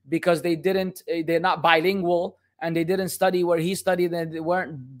on because they're not bilingual and they didn't study where he studied, and they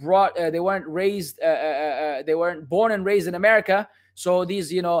weren't born and raised in America. So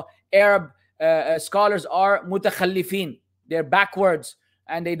these, Arab scholars are mutakhallifin. They're backwards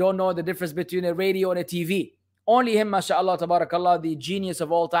and they don't know the difference between a radio and a TV. Only him, mashallah, tabarakallah, the genius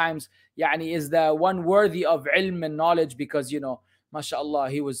of all times, is the one worthy of ilm and knowledge, because, mashallah,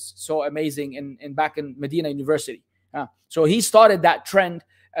 he was so amazing back in Medina University. So he started that trend.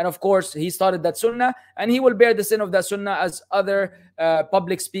 And of course, he started that sunnah, and he will bear the sin of that sunnah as other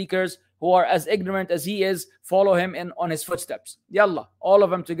public speakers who are as ignorant as he is follow him on his footsteps. Yallah, all of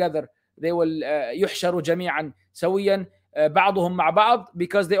them together, they will يحشروا جميعا سويا بعضهم مع بعض,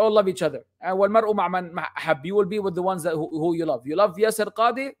 because they all love each other. And والمرء مع من أحب, you will be with the ones who you love. You love Yasir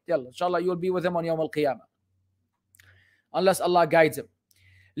Qadi, yallah, inshallah, you will be with him on يوم القيامة, unless Allah guides him.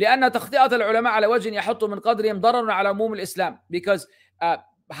 لأن تخطئة العلماء على وجه يحط من قدرهم ضرر على عموم الإسلام, because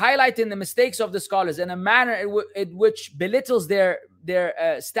highlighting the mistakes of the scholars in a manner in which belittles their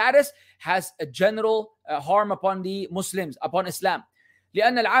status has a general harm upon the Muslims, upon Islam.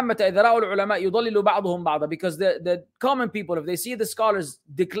 لأن العامة إذا رأوا العلماء يضلل بعضهم بعضا, because the common people, if they see the scholars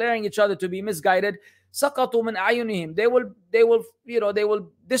declaring each other to be misguided, سقطوا من أعينهم, they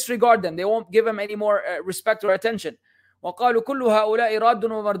will disregard them. They won't give them any more respect or attention. وقالوا كل هؤلاء راد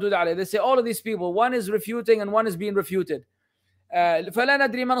ومردود عليه. They say all of these people, one is refuting and one is being refuted. فلا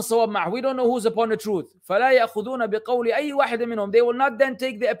ندري من الصواب معه. We don't know who's upon the truth. فلا يأخذون بقول أي واحد منهم. They will not then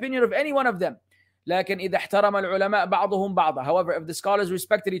take the opinion of any one of them. لكن إذا احترم العلماء بعضهم بعضا. However, if the scholars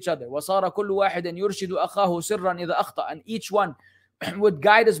respected each other, وصار كل واحد يرشد أخاه سرا إذا أخطأ, and each one would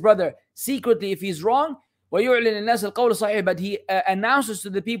guide his brother secretly if he's wrong, ويعلن الناس القول الصحيح, but he announces to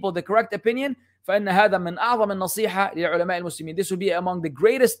the people the correct opinion, فإن هذا من أعظم النصيحة للعلماء المسلمين. This would be among the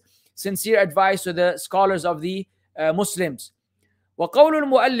greatest sincere advice to the scholars of the Muslims. وقول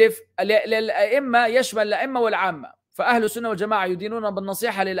المؤلف للأئمة يشمل الأئمة والعامة, فأهل السنة والجماعة يدينون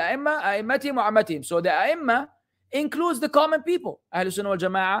بالنصيحة للأئمة أئمتهم وعامتهم. So the أئمة includes the common people. أهل السنة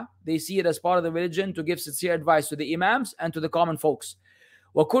والجماعة, they see it as part of the religion to give sincere advice to the imams and to the common folks.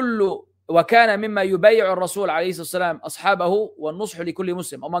 وكان مما يبايع الرسول عليه الصلاة والسلام أصحابه والنصح لكل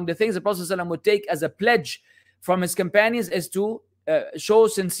مسلم. Among the things the Prophet ﷺ would take as a pledge from his companions is to show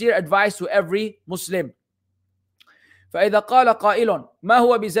sincere advice to every Muslim. فإذا قال قائل ما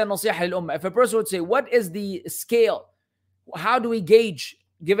هو ميزان نصيحة للأمة? If a person would say, what is the scale? How do we gauge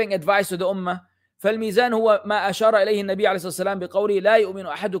giving advice to the ummah? فالميزان هو ما أشار إليه النبي عليه الصلاة والسلام بقوله لا يؤمن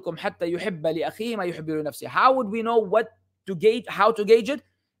أحدكم حتى يحب لأخيه ما يحب لنفسه. How would we know how to gauge it?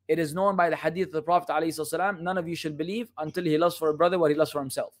 It is known by the hadith of the Prophet عليه الصلاة والسلام, none of you should believe until he loves for a brother what he loves for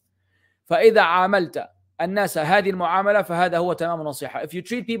himself. فإذا عاملت الناس هذه المعاملة فهذا هو تمام النصيحة. If you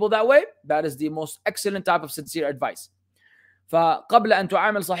treat people that way, that is the most excellent type of sincere advice. فقبل أن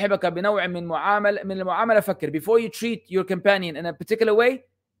تعامل صاحبك بنوع من المعاملة فكر. Before you treat your companion in a particular way,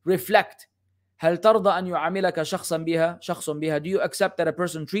 reflect. هل ترضى أن يعاملك شخص بها? Do you accept that a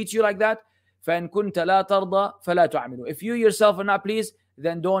person treats you like that? فإن كنت لا ترضى فلا تعامله. If you yourself are not pleased,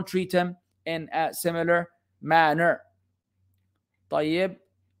 then don't treat him in a similar manner. طيب,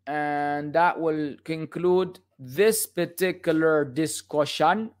 and that will conclude this particular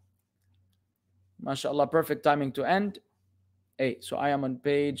discussion. MashaAllah, perfect timing to end. Hey, so I am on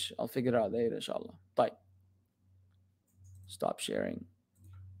page, I'll figure it out later, inshallah. طيب. Stop sharing.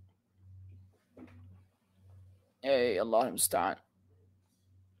 Hey, Allah المستعان.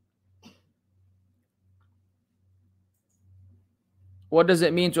 What does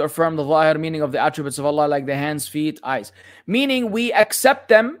it mean to affirm the zahir meaning of the attributes of Allah, like the hands, feet, eyes? Meaning we accept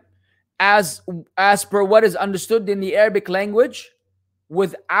them as per what is understood in the Arabic language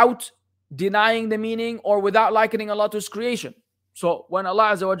without denying the meaning or without likening Allah to His creation. So when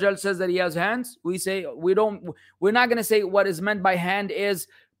Allah Azza wa Jal says that He has hands, we say we're not going to say what is meant by hand is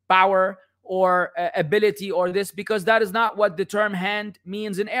power or ability or this, because that is not what the term hand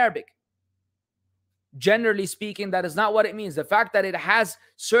means in Arabic. Generally speaking, that is not what it means. The fact that it has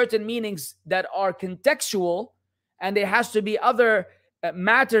certain meanings that are contextual, and there has to be other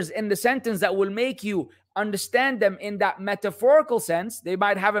matters in the sentence that will make you understand them in that metaphorical sense. They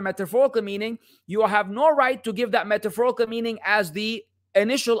might have a metaphorical meaning. You have no right to give that metaphorical meaning as the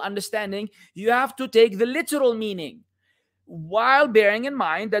initial understanding. You have to take the literal meaning, while bearing in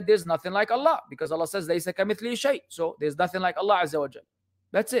mind that there's nothing like Allah, because Allah says لَيْسَ كَمِثْلِهِ شَيْءٍ. So there's nothing like Allah Azza wa Jal.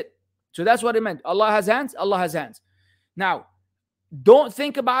 That's it. So that's what it meant. Allah has hands. Allah has hands. Now, don't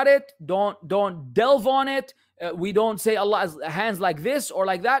think about it. Don't delve on it. We don't say Allah has hands like this or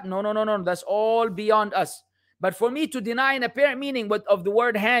like that. No. That's all beyond us. But for me to deny an apparent meaning what of the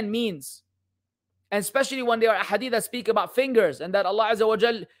word hand means, and especially when there are hadith that speak about fingers, and that Allah Azza wa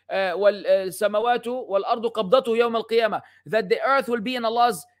Jal samawatu wal ardu qabdatu yawm al qiyamah, that the earth will be in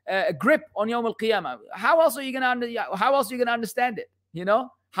Allah's grip on yawm al qiyamah. How else are you gonna understand it? You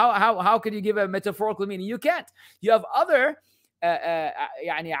know, how can you give a metaphorical meaning? You can't. You have other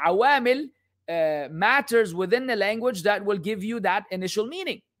يعني عوامل matters within the language that will give you that initial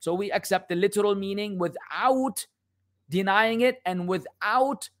meaning. So we accept the literal meaning without denying it and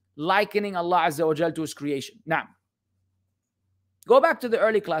without likening Allah Azza wa Jal to His creation. Now, go back to the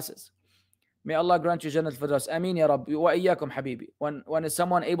early classes. May Allah grant you Jannat al-Firdaus. Ameen ya Rabbi. Wa iyyakum habibi. When is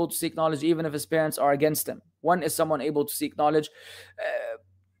someone able to seek knowledge even if his parents are against him? When is someone able to seek knowledge?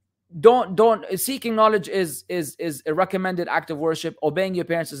 Seeking knowledge is a recommended act of worship. Obeying your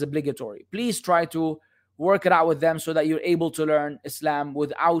parents is obligatory. Please try to work it out with them so that you're able to learn Islam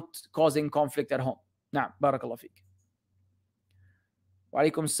without causing conflict at home. Now, barakallah feek. Wa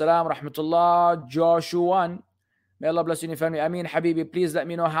alaikum salam rahmatullah. Joshua, may Allah bless you and your family. Ameen Habibi, please let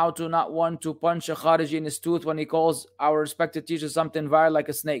me know how to not want to punch a Khariji in his tooth when he calls our respected teacher something vile like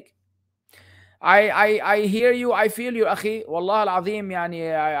a snake. I hear you, I feel you, akhi. Wallah al-azim,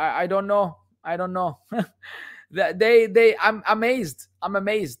 yani, I don't know. I'm amazed.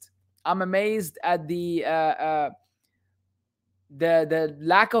 I'm amazed at the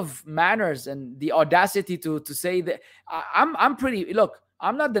lack of manners and the audacity to say that. I'm pretty. Look,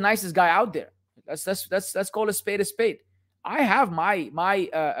 I'm not the nicest guy out there. Let's call a spade a spade. I have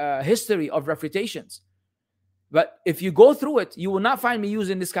my history of refutations, but if you go through it, you will not find me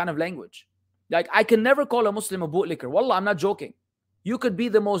using this kind of language. Like, I can never call a Muslim a bootlicker. Wallah, I'm not joking. You could be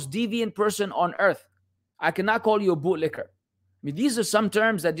the most deviant person on earth. I cannot call you a bootlicker. I mean, these are some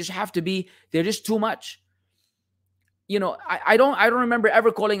terms that just have to be, they're just too much. You know, I don't remember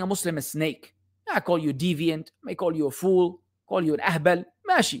ever calling a Muslim a snake. I call you deviant. I may call you a fool, call you an ahbal,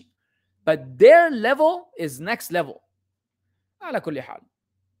 mashi. But their level is next level. Ala kulli hal.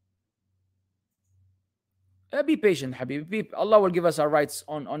 Be patient, Habib. Allah will give us our rights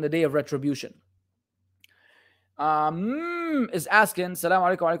on the day of retribution. Is asking, Salaam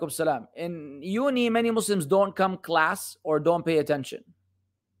alaikum wa alaikum salam. In uni, many Muslims don't come class or don't pay attention.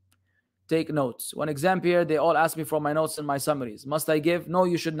 Take notes. One exam period, they all ask me for my notes and my summaries. Must I give? No,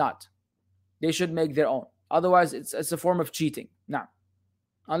 you should not. They should make their own. Otherwise, it's a form of cheating. Now,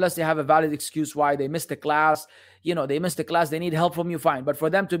 unless they have a valid excuse why they missed the class. You know, they missed the class, they need help from you, fine. But for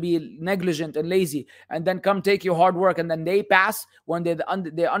them to be negligent and lazy and then come take your hard work and then they pass when they're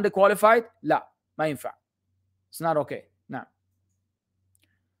underqualified, la, ma yinfa. It's not okay. Nah.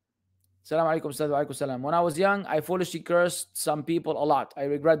 Assalamu alaikum, Ustad wa alaikum salam. When I was young, I foolishly cursed some people a lot. I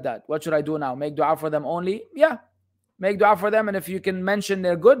regret that. What should I do now? Make dua for them only? Yeah. Make dua for them, and if you can mention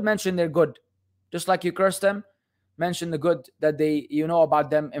their good, mention their good. Just like you curse them, mention the good that you know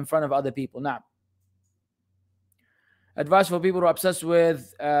about them in front of other people. Now, Advice for people who are obsessed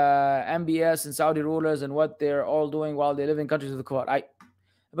with MBS and Saudi rulers and what they're all doing while they live in countries of the Kuwait.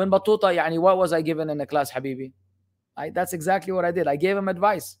 Ibn Battuta, يعني, what was I given in the class, Habibi? That's exactly what I did. I gave him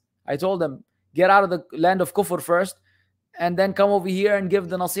advice. I told him, get out of the land of kufr first, and then come over here and give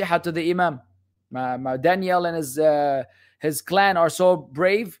the nasiha to the imam. Daniel and his clan are so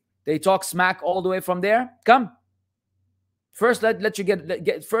brave. They talk smack all the way from there. Come. First, let you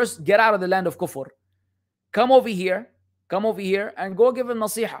get out of the land of kufr. Come over here and go give him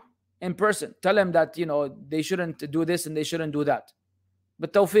nasiha in person. Tell him that, they shouldn't do this and they shouldn't do that.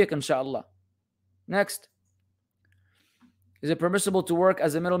 But tawfiq, inshallah. Next. Is it permissible to work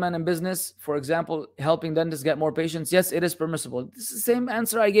as a middleman in business? For example, helping dentists get more patients? Yes, it is permissible. This is the same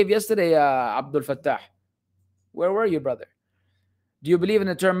answer I gave yesterday, Abdul Fattah. Where were you, brother? Do you believe in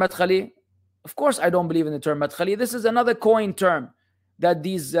the term madkhali? Of course I don't believe in the term madkhali. This is another coined term that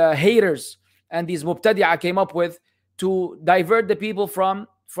these haters and these mubtadi'ah came up with to divert the people from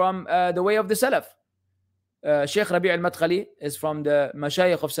the way of the Salaf. Sheikh Rabi' al-Madkhali is from the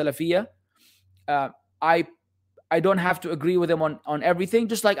Mashayikh of Salafiyya. I don't have to agree with him on everything,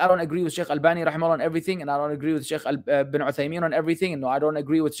 just like I don't agree with Sheikh Albani rahimahullah on everything, and I don't agree with Sheikh bin Uthaymeen on everything, and I don't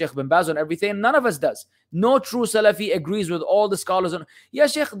agree with Sheikh bin Baz on everything. None of us does. No true Salafi agrees with all the scholars. Yeah,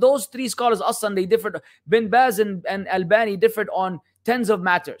 Sheikh, those three scholars, Aslan, they differed. Bin Baz and Albani differed on tens of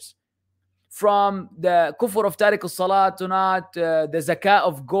matters. From the kufr of tariq al-salat to not, the zakah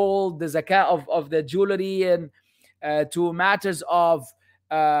of gold, the zakah of the jewelry, and to matters of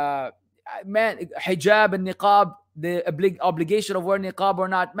hijab and niqab, the obligation of wearing niqab or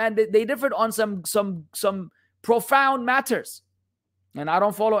not. Man, they differed on some profound matters. And I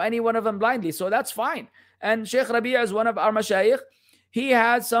don't follow any one of them blindly, so that's fine. And Sheikh Rabi'a is one of our mashayikh. He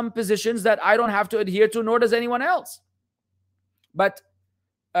has some positions that I don't have to adhere to, nor does anyone else. But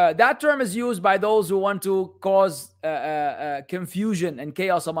that term is used by those who want to cause confusion and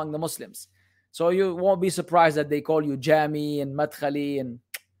chaos among the Muslims. So you won't be surprised that they call you Jami and Madkhali and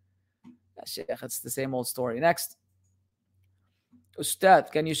Sheikh. It's the same old story. Next.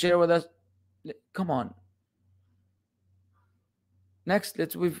 Ustad, can you share with us? Come on. Next,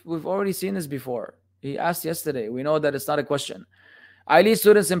 we've already seen this before. He asked yesterday. We know that it's not a question. I lead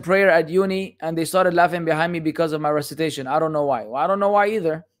students in prayer at uni and they started laughing behind me because of my recitation. I don't know why. Well, I don't know why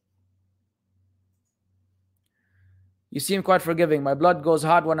either. You seem quite forgiving. My blood goes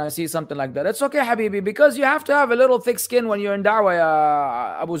hot when I see something like that. It's okay, Habibi, because you have to have a little thick skin when you're in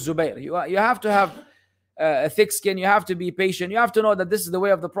da'wah, Abu Zubair. You have to have a thick skin. You have to be patient. You have to know that this is the way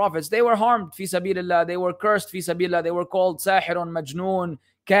of the prophets. They were harmed, fi sabilillah. They were cursed, fi sabilillah. They were called sahirun, majnoon,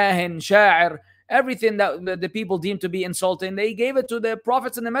 kahin, sha'ir. Everything that the people deemed to be insulting, they gave it to the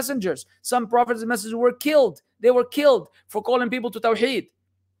prophets and the messengers. Some prophets and messengers were killed. They were killed for calling people to Tawheed.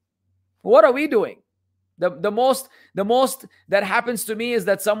 What are we doing? The most that happens to me is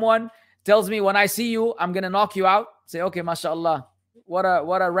that someone tells me, when I see you, I'm going to knock you out. Say, okay, mashallah. What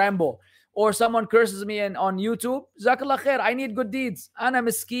a Rambo. Or someone curses me on YouTube. Jazakallah khair. I need good deeds. Ana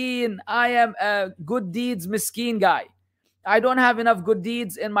miskeen. I am a good deeds miskeen guy. I don't have enough good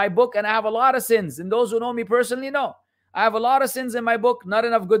deeds in my book, and I have a lot of sins. And those who know me personally know I have a lot of sins in my book, not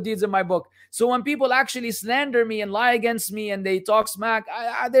enough good deeds in my book. So when people actually slander me and lie against me and they talk smack,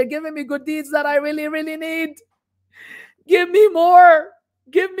 they're giving me good deeds that I really, really need. Give me more.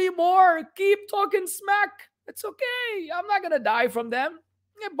 Give me more. Keep talking smack. It's okay. I'm not going to die from them.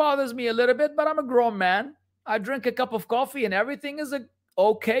 It bothers me a little bit, but I'm a grown man. I drink a cup of coffee and everything is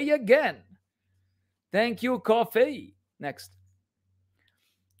okay again. Thank you, coffee. Next.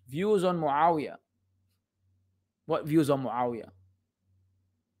 Views on Muawiyah. What views on Muawiyah?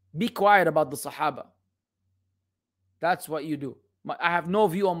 Be quiet about the Sahaba. That's what you do. I have no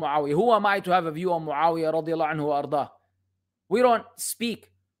view on Muawiyah. Who am I to have a view on Muawiyah radiallahu anhu wa ardah? We don't speak.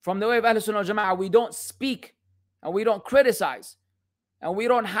 From the way of Ahl Sunnah wal Jama'ah, we don't speak and we don't criticize and we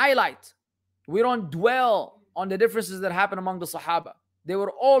don't highlight. We don't dwell on the differences that happen among the Sahaba. They were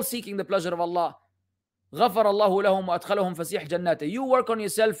all seeking the pleasure of Allah. غفر الله لهم وأدخلهم فسيح جناته. You work on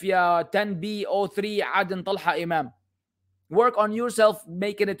yourself, ya 10B, 03, Adin, Talha, Imam. Work on yourself,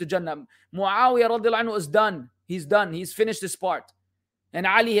 making it to Jannah. Muawiyah radiallahu anhu is done. He's done. He's finished his part. And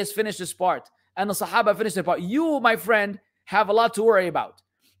Ali has finished his part. And the Sahaba finished their part. You, my friend, have a lot to worry about.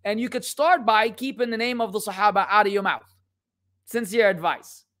 And you could start by keeping the name of the Sahaba out of your mouth. Sincere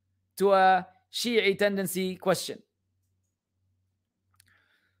advice to a Shi'i tendency question.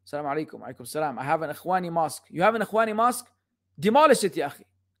 Assalamu alaikum. Alaikum salam. I have an Ikhwani mosque. You have an Ikhwani mosque? Demolish it, ya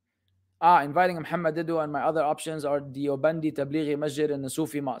akhi. Inviting Muhammad Didu and my other options are Deobandi, Tablighi Masjid and the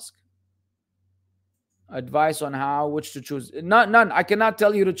Sufi mosque. Advice on which to choose. None. I cannot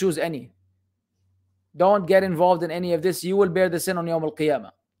tell you to choose any. Don't get involved in any of this. You will bear the sin on Yawm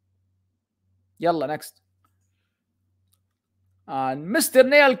al-Qiyamah. Yalla, next. Mr.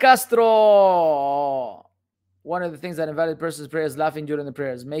 Neil Castro. One of the things that invalid person's prayer is laughing during the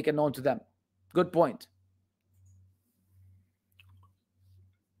prayers. Make it known to them. Good point.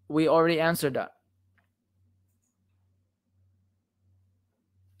 We already answered that.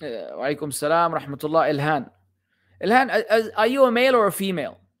 Walaikum salam, rahmatullah. Ilhan. Ilhan, are you a male or a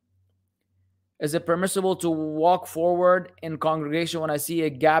female? Is it permissible to walk forward in congregation when I see a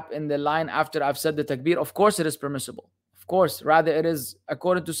gap in the line after I've said the takbir? Of course it is permissible. Of course. Rather, it is,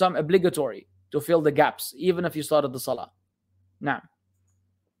 according to some, obligatory to fill the gaps, even if you started the salah. Now,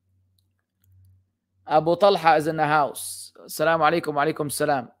 Abu Talha is in the house. Assalamu alaikum wa alaikum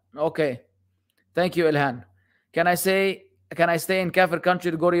salam. Okay. Thank you, Ilhan. Can I stay in Kafir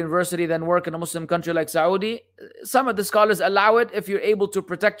country to go to university, then work in a Muslim country like Saudi? Some of the scholars allow it if you're able to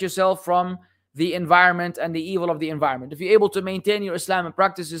protect yourself from the environment and the evil of the environment. If you're able to maintain your Islam and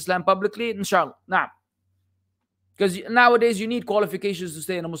practice Islam publicly, inshallah. Nah. Because nowadays you need qualifications to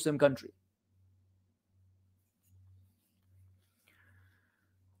stay in a Muslim country.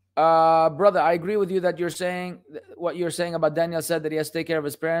 Brother, I agree with you that what you're saying about Daniel said that he has to take care of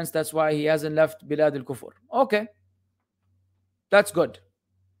his parents. That's why he hasn't left Bilad al-Kufr. Okay. That's good.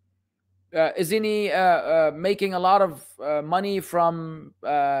 Is he making a lot of money from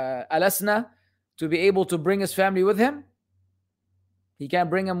Alasna to be able to bring his family with him? He can't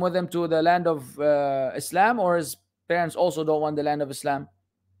bring him with him to the land of Islam, or his parents also don't want the land of Islam?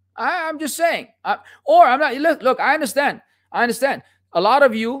 I'm just saying. Or I'm not. Look, I understand. A lot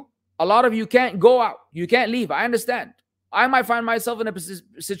of you can't go out. You can't leave. I understand. I might find myself in a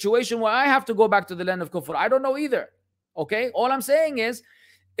situation where I have to go back to the land of Kufr. I don't know either. Okay? All I'm saying is,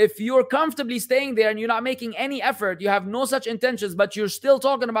 if you're comfortably staying there and you're not making any effort, you have no such intentions, but you're still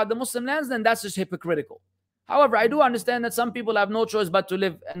talking about the Muslim lands, then that's just hypocritical. However, I do understand that some people have no choice but to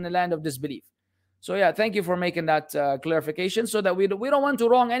live in the land of disbelief. So yeah, thank you for making that clarification, so that we don't want to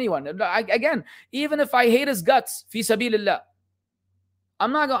wrong anyone. Again, even if I hate his guts, fi sabilillah,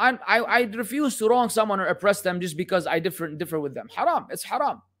 I refuse to wrong someone or oppress them just because I differ with them. Haram. It's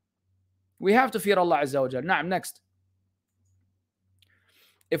haram. We have to fear Allah Azza wa Jal. Naam, next.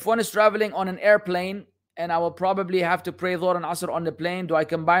 If one is traveling on an airplane and I will probably have to pray Dhuhr and Asr on the plane, do I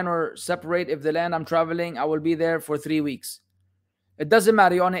combine or separate? If the land I'm traveling, I will be there for 3 weeks. It doesn't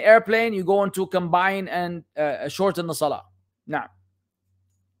matter. You're on an airplane, you go on to combine and shorten the salah. Now.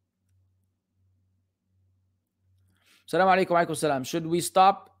 Assalamu alaikum wa alaikum salam. Should we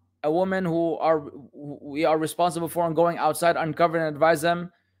stop a woman we are responsible for and going outside uncovered and advise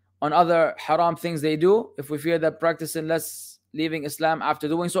them on other haram things they do if we fear that practicing less leaving Islam after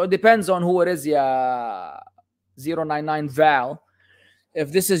doing so? It depends on who it is, yeah. 099 Val.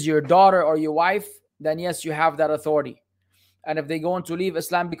 If this is your daughter or your wife, then yes, you have that authority. And if they go on to leave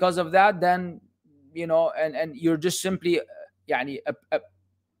Islam because of that, then, you know, and you're just simply,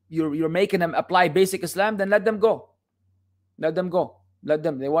 you're making them apply basic Islam, then let them go. Let them go. Let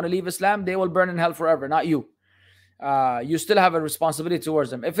them. They want to leave Islam, they will burn in hell forever, not you. You still have a responsibility towards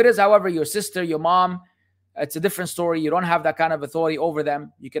them. If it is, however, your sister, your mom, it's a different story. You don't have that kind of authority over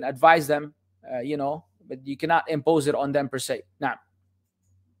them. You can advise them, but you cannot impose it on them per se. Now,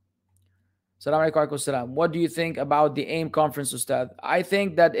 Assalamu alaikum wa salam. What do you think about the AIM conference, Ustad? I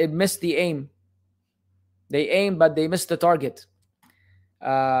think that it missed the aim. They aimed, but they missed the target.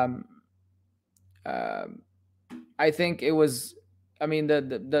 I think it was. I mean,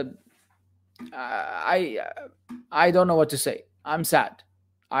 I don't know what to say. I'm sad.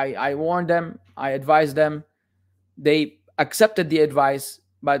 I warned them. I advised them. They accepted the advice,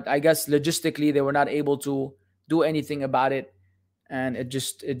 but I guess logistically they were not able to do anything about it, and it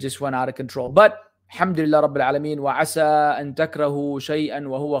just went out of control. But alhamdulillah rabbil alameen, wa asa an takrahu shay'an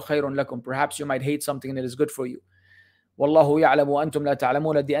wa huwa khayrun lakum. Perhaps you might hate something that is good for you. Wallahu ya'lamu wa antum la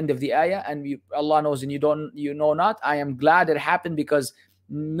ta'lamun, at the end of the ayah, and Allah knows and you know not. I am glad it happened, because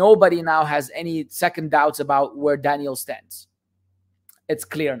nobody now has any second doubts about where Daniel stands. It's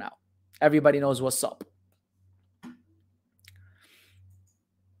clear now. Everybody knows what's up.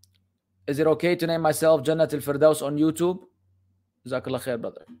 Is it okay to name myself Jannat al-Firdaus on YouTube? Jazakallah khair,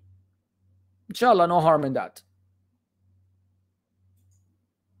 brother. Inshallah, no harm in that.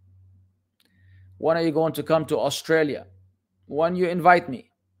 When are you going to come to Australia? When you invite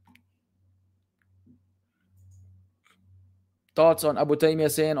me. Thoughts on Abu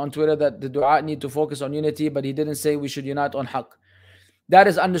Taymiyyah saying on Twitter that the dua need to focus on unity, but he didn't say we should unite on haqq. That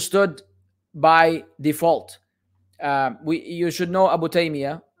is understood by default. You should know Abu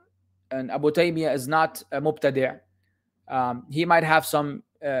Taymiyyah, and Abu Taymiyyah is not a mubtadi'. He might have some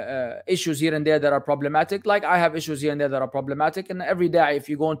issues here and there that are problematic. Like I have issues here and there that are problematic. And every day, if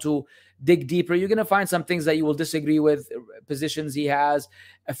you're going to dig deeper, you're going to find some things that you will disagree with, positions he has,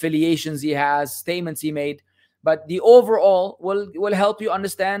 affiliations he has, statements he made. But the overall will help you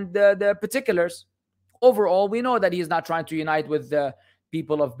understand the particulars. Overall, we know that he is not trying to unite with the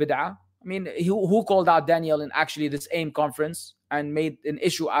people of Bid'ah. I mean, who called out Daniel in actually this AIM conference and made an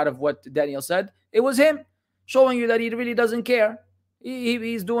issue out of what Daniel said? It was him, showing you that he really doesn't care.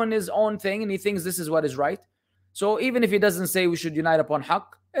 He's doing his own thing and he thinks this is what is right. So even if he doesn't say we should unite upon haqq,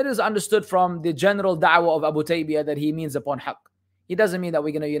 it is understood from the general da'wah of Abu Taymiyyah that he means upon haqq. He doesn't mean that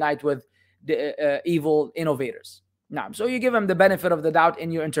we're going to unite with the evil innovators. Nah, so you give him the benefit of the doubt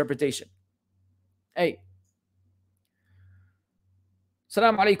in your interpretation. Hey.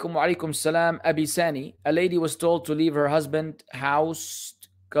 Assalamu alaikum wa alaikum salam. Abi Sani. A lady was told to leave her husband's house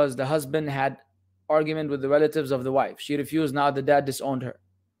because the husband had argument with the relatives of the wife. She refused. Now the dad disowned her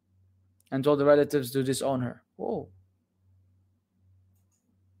and told the relatives to disown her. Whoa.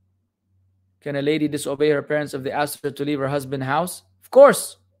 Can a lady disobey her parents if they ask her to leave her husband's house? Of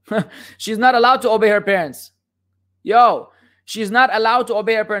course. She's not allowed to obey her parents. Yo, she's not allowed to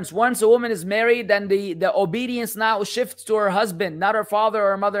obey her parents. Once a woman is married, then the obedience now shifts to her husband, not her father or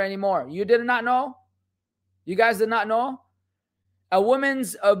her mother anymore. You did not know? You guys did not know? A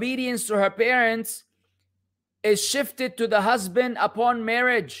woman's obedience to her parents is shifted to the husband upon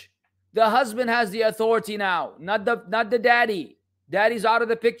marriage. The husband has the authority now, not the daddy. Daddy's out of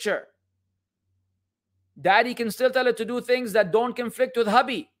the picture. Daddy can still tell her to do things that don't conflict with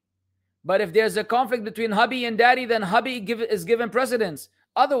hubby. But if there's a conflict between hubby and daddy, then hubby is given precedence.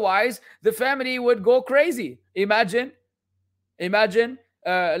 Otherwise, the family would go crazy. Imagine,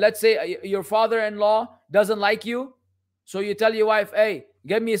 let's say your father-in-law doesn't like you. So you tell your wife, hey,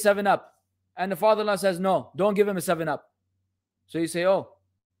 get me a 7-Up. And the father-in-law says, no, don't give him a 7-Up. So you say, oh,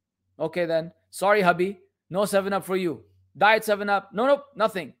 okay then. Sorry, hubby. No 7-Up for you. Diet 7-Up. No,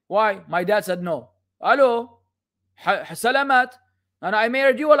 nothing. Why? My dad said no. Hello. Salamat. أنا I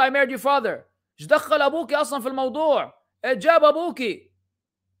married you ولا I married your father. إيش دخل أبوكي أصلا في الموضوع؟ جاب أبوكي.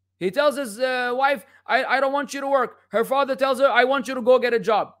 He tells his wife, I don't want you to work. Her father tells her, I want you to go get a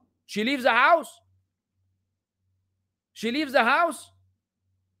job. She leaves the house.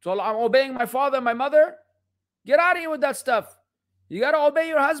 So I'm obeying my father and my mother. Get out of here with that stuff. You got to obey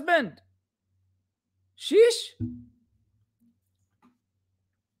your husband. Sheesh.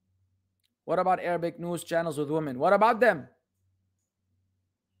 What about Arabic news channels with women? What about them?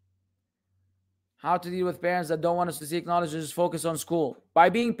 How to deal with parents that don't want us to seek knowledge and just focus on school? By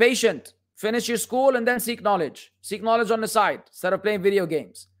being patient. Finish your school and then seek knowledge. Seek knowledge on the side instead of playing video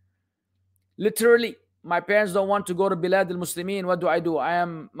games. Literally, my parents don't want to go to Bilad al-Muslimin. What do? I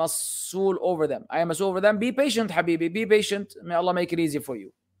am masul over them. Be patient, Habibi. Be patient. May Allah make it easy for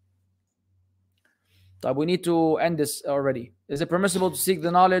you. So we need to end this already. Is it permissible to seek the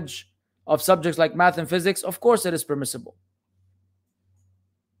knowledge of subjects like math and physics? Of course it is permissible.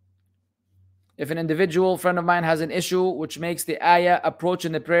 If an individual friend of mine has an issue which makes the ayah approach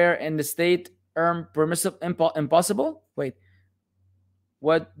in the prayer in the state impossible? Wait.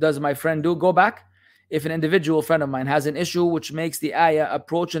 What does my friend do? Go back. If an individual friend of mine has an issue which makes the ayah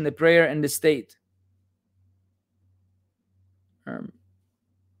approach in the prayer in the state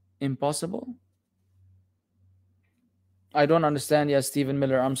impossible? I don't understand. Yes, Stephen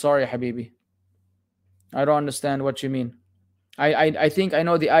Miller. I'm sorry, Habibi. I don't understand what you mean. I think I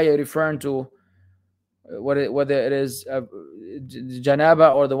know the ayah referring to whether it is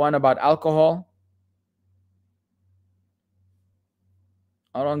janaba or the one about alcohol.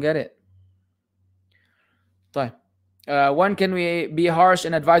 I don't get it. When can we be harsh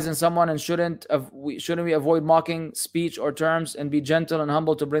in advising someone, and shouldn't we avoid mocking speech or terms and be gentle and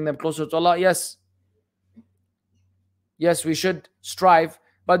humble to bring them closer to Allah? Yes, we should strive,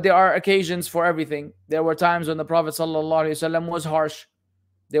 but there are occasions for everything. There were times when the Prophet ﷺ was harsh.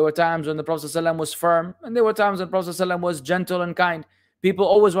 There were times when the Prophet ﷺ was firm, and there were times when the Prophet ﷺ was gentle and kind. People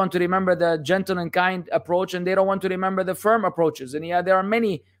always want to remember the gentle and kind approach, and they don't want to remember the firm approaches. And yeah, there are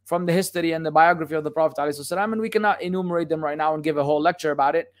many from the history and the biography of the Prophet ﷺ, and we cannot enumerate them right now and give a whole lecture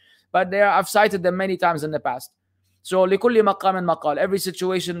about it. But I've cited them many times in the past. So لِكُلِّ مَقَامٍ مَقَالٍ. Every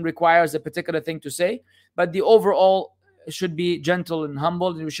situation requires a particular thing to say, but the overall should be gentle and humble,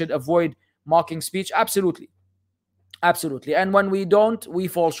 and we should avoid mocking speech. Absolutely. And when we don't, we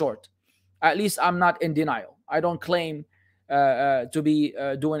fall short. At least I'm not in denial. I don't claim to be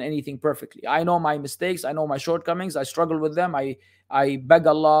doing anything perfectly. I know my mistakes. I know my shortcomings. I struggle with them. I beg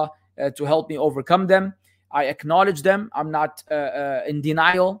Allah to help me overcome them. I acknowledge them. I'm not in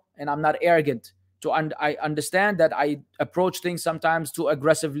denial, and I'm not arrogant I understand that I approach things sometimes too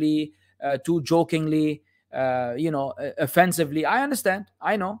aggressively, too jokingly, offensively. I understand.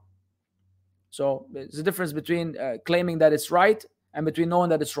 I know. So there's a difference between claiming that it's right and between knowing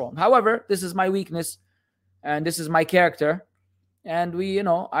that it's wrong. However, this is my weakness and this is my character. And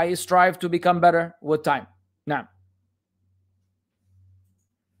I strive to become better with time. Now,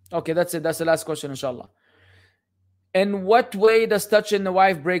 okay, that's it. That's the last question, inshallah. In what way does touching the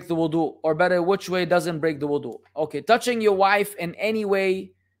wife break the wudu? Or better, which way doesn't break the wudu? Okay, touching your wife in any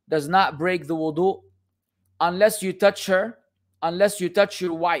way does not break the wudu unless you touch her, unless you touch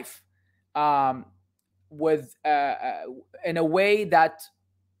your wife with in a way that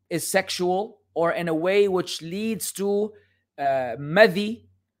is sexual, or in a way which leads to madhi,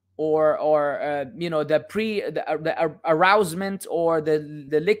 or the arousement, or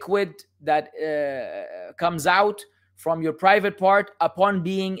the liquid that comes out from your private part upon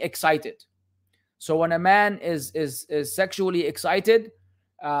being excited. So when a man is sexually excited,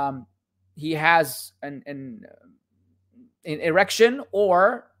 he has an erection,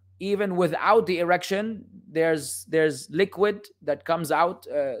 or even without the erection, there's liquid that comes out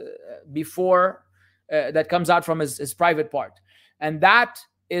before that comes out from his private part, and that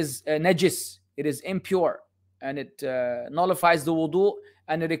is najis. It is impure, and it nullifies the wudu,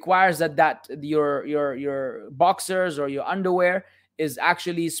 and it requires that your boxers or your underwear is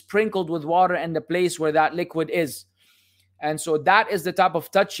actually sprinkled with water in the place where that liquid is. And so that is the type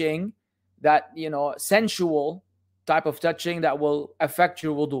of touching that, sensual type of touching that will affect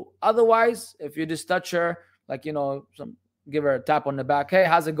your wudu. Otherwise, if you just touch her, like, give her a tap on the back, hey,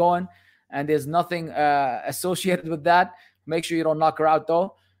 how's it going? And there's nothing associated with that. Make sure you don't knock her out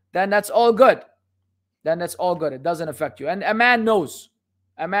though. Then that's all good. It doesn't affect you. And a man knows.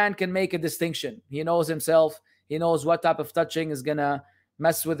 A man can make a distinction. He knows himself. He knows what type of touching is going to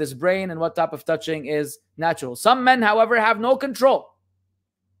mess with his brain and what type of touching is natural. Some men, however, have no control.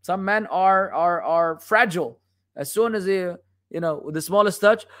 Some men are fragile. As soon as he, with the smallest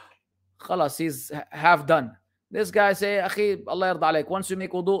touch, khalas, he's half done. This guy say, Akhi, Allah yarda alayk. Once you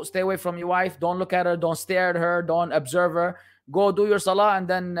make wudu, stay away from your wife. Don't look at her. Don't stare at her. Don't observe her. Go do your salah and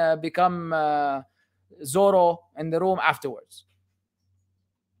then become Zorro in the room afterwards.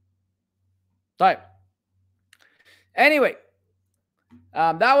 Right. Anyway,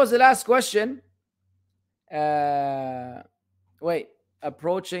 that was the last question. Wait,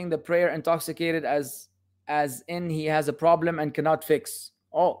 approaching the prayer intoxicated as in he has a problem and cannot fix.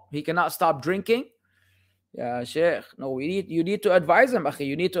 Oh, he cannot stop drinking? Yeah, Sheikh. No, you need to advise him, akhi.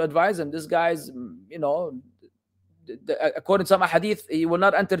 You need to advise him. This guy's, according to some hadith, he will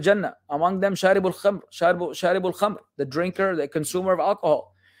not enter Jannah. Among them, sharibul khamr, the drinker, the consumer of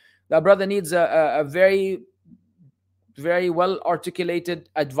alcohol. That brother needs a very, very well articulated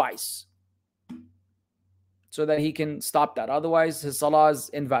advice so that he can stop that. Otherwise, his salah is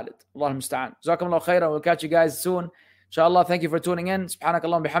invalid. Allahumma musta'an. Jazakumullah khairan. We'll catch you guys soon. Inshallah, thank you for tuning in.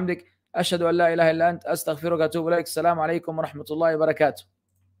 Subhanakallah bihamdik. Ashhadu an la ilaha illa ant. Astaghfiruka wa atubu ilaik. Assalamu alaikum wa rahmatullahi wa barakatuh.